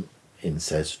bottom, it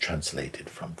says translated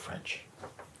from French.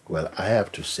 Well, I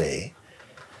have to say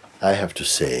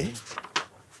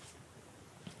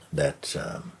that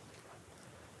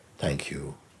thank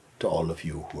you to all of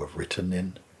you who have written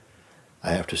in.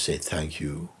 I have to say thank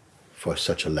you for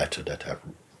such a letter that I've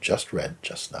just read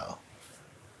just now.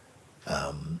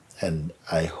 And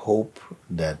I hope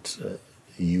that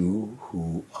you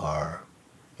who are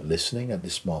listening at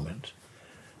this moment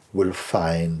will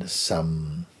find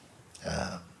some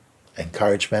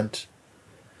encouragement,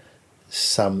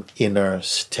 some inner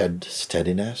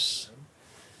steadiness,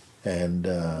 and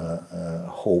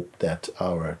hope that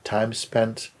our time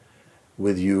spent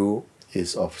with you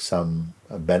is of some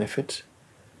benefit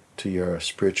to your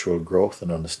spiritual growth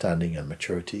and understanding and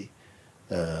maturity.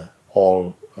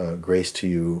 All grace to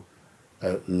you.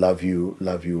 Love you,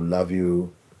 love you, love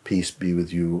you. Peace be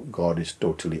with you. God is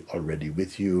totally already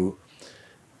with you.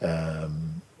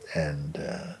 And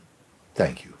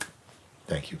thank you.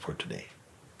 Thank you for today.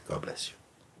 God bless you.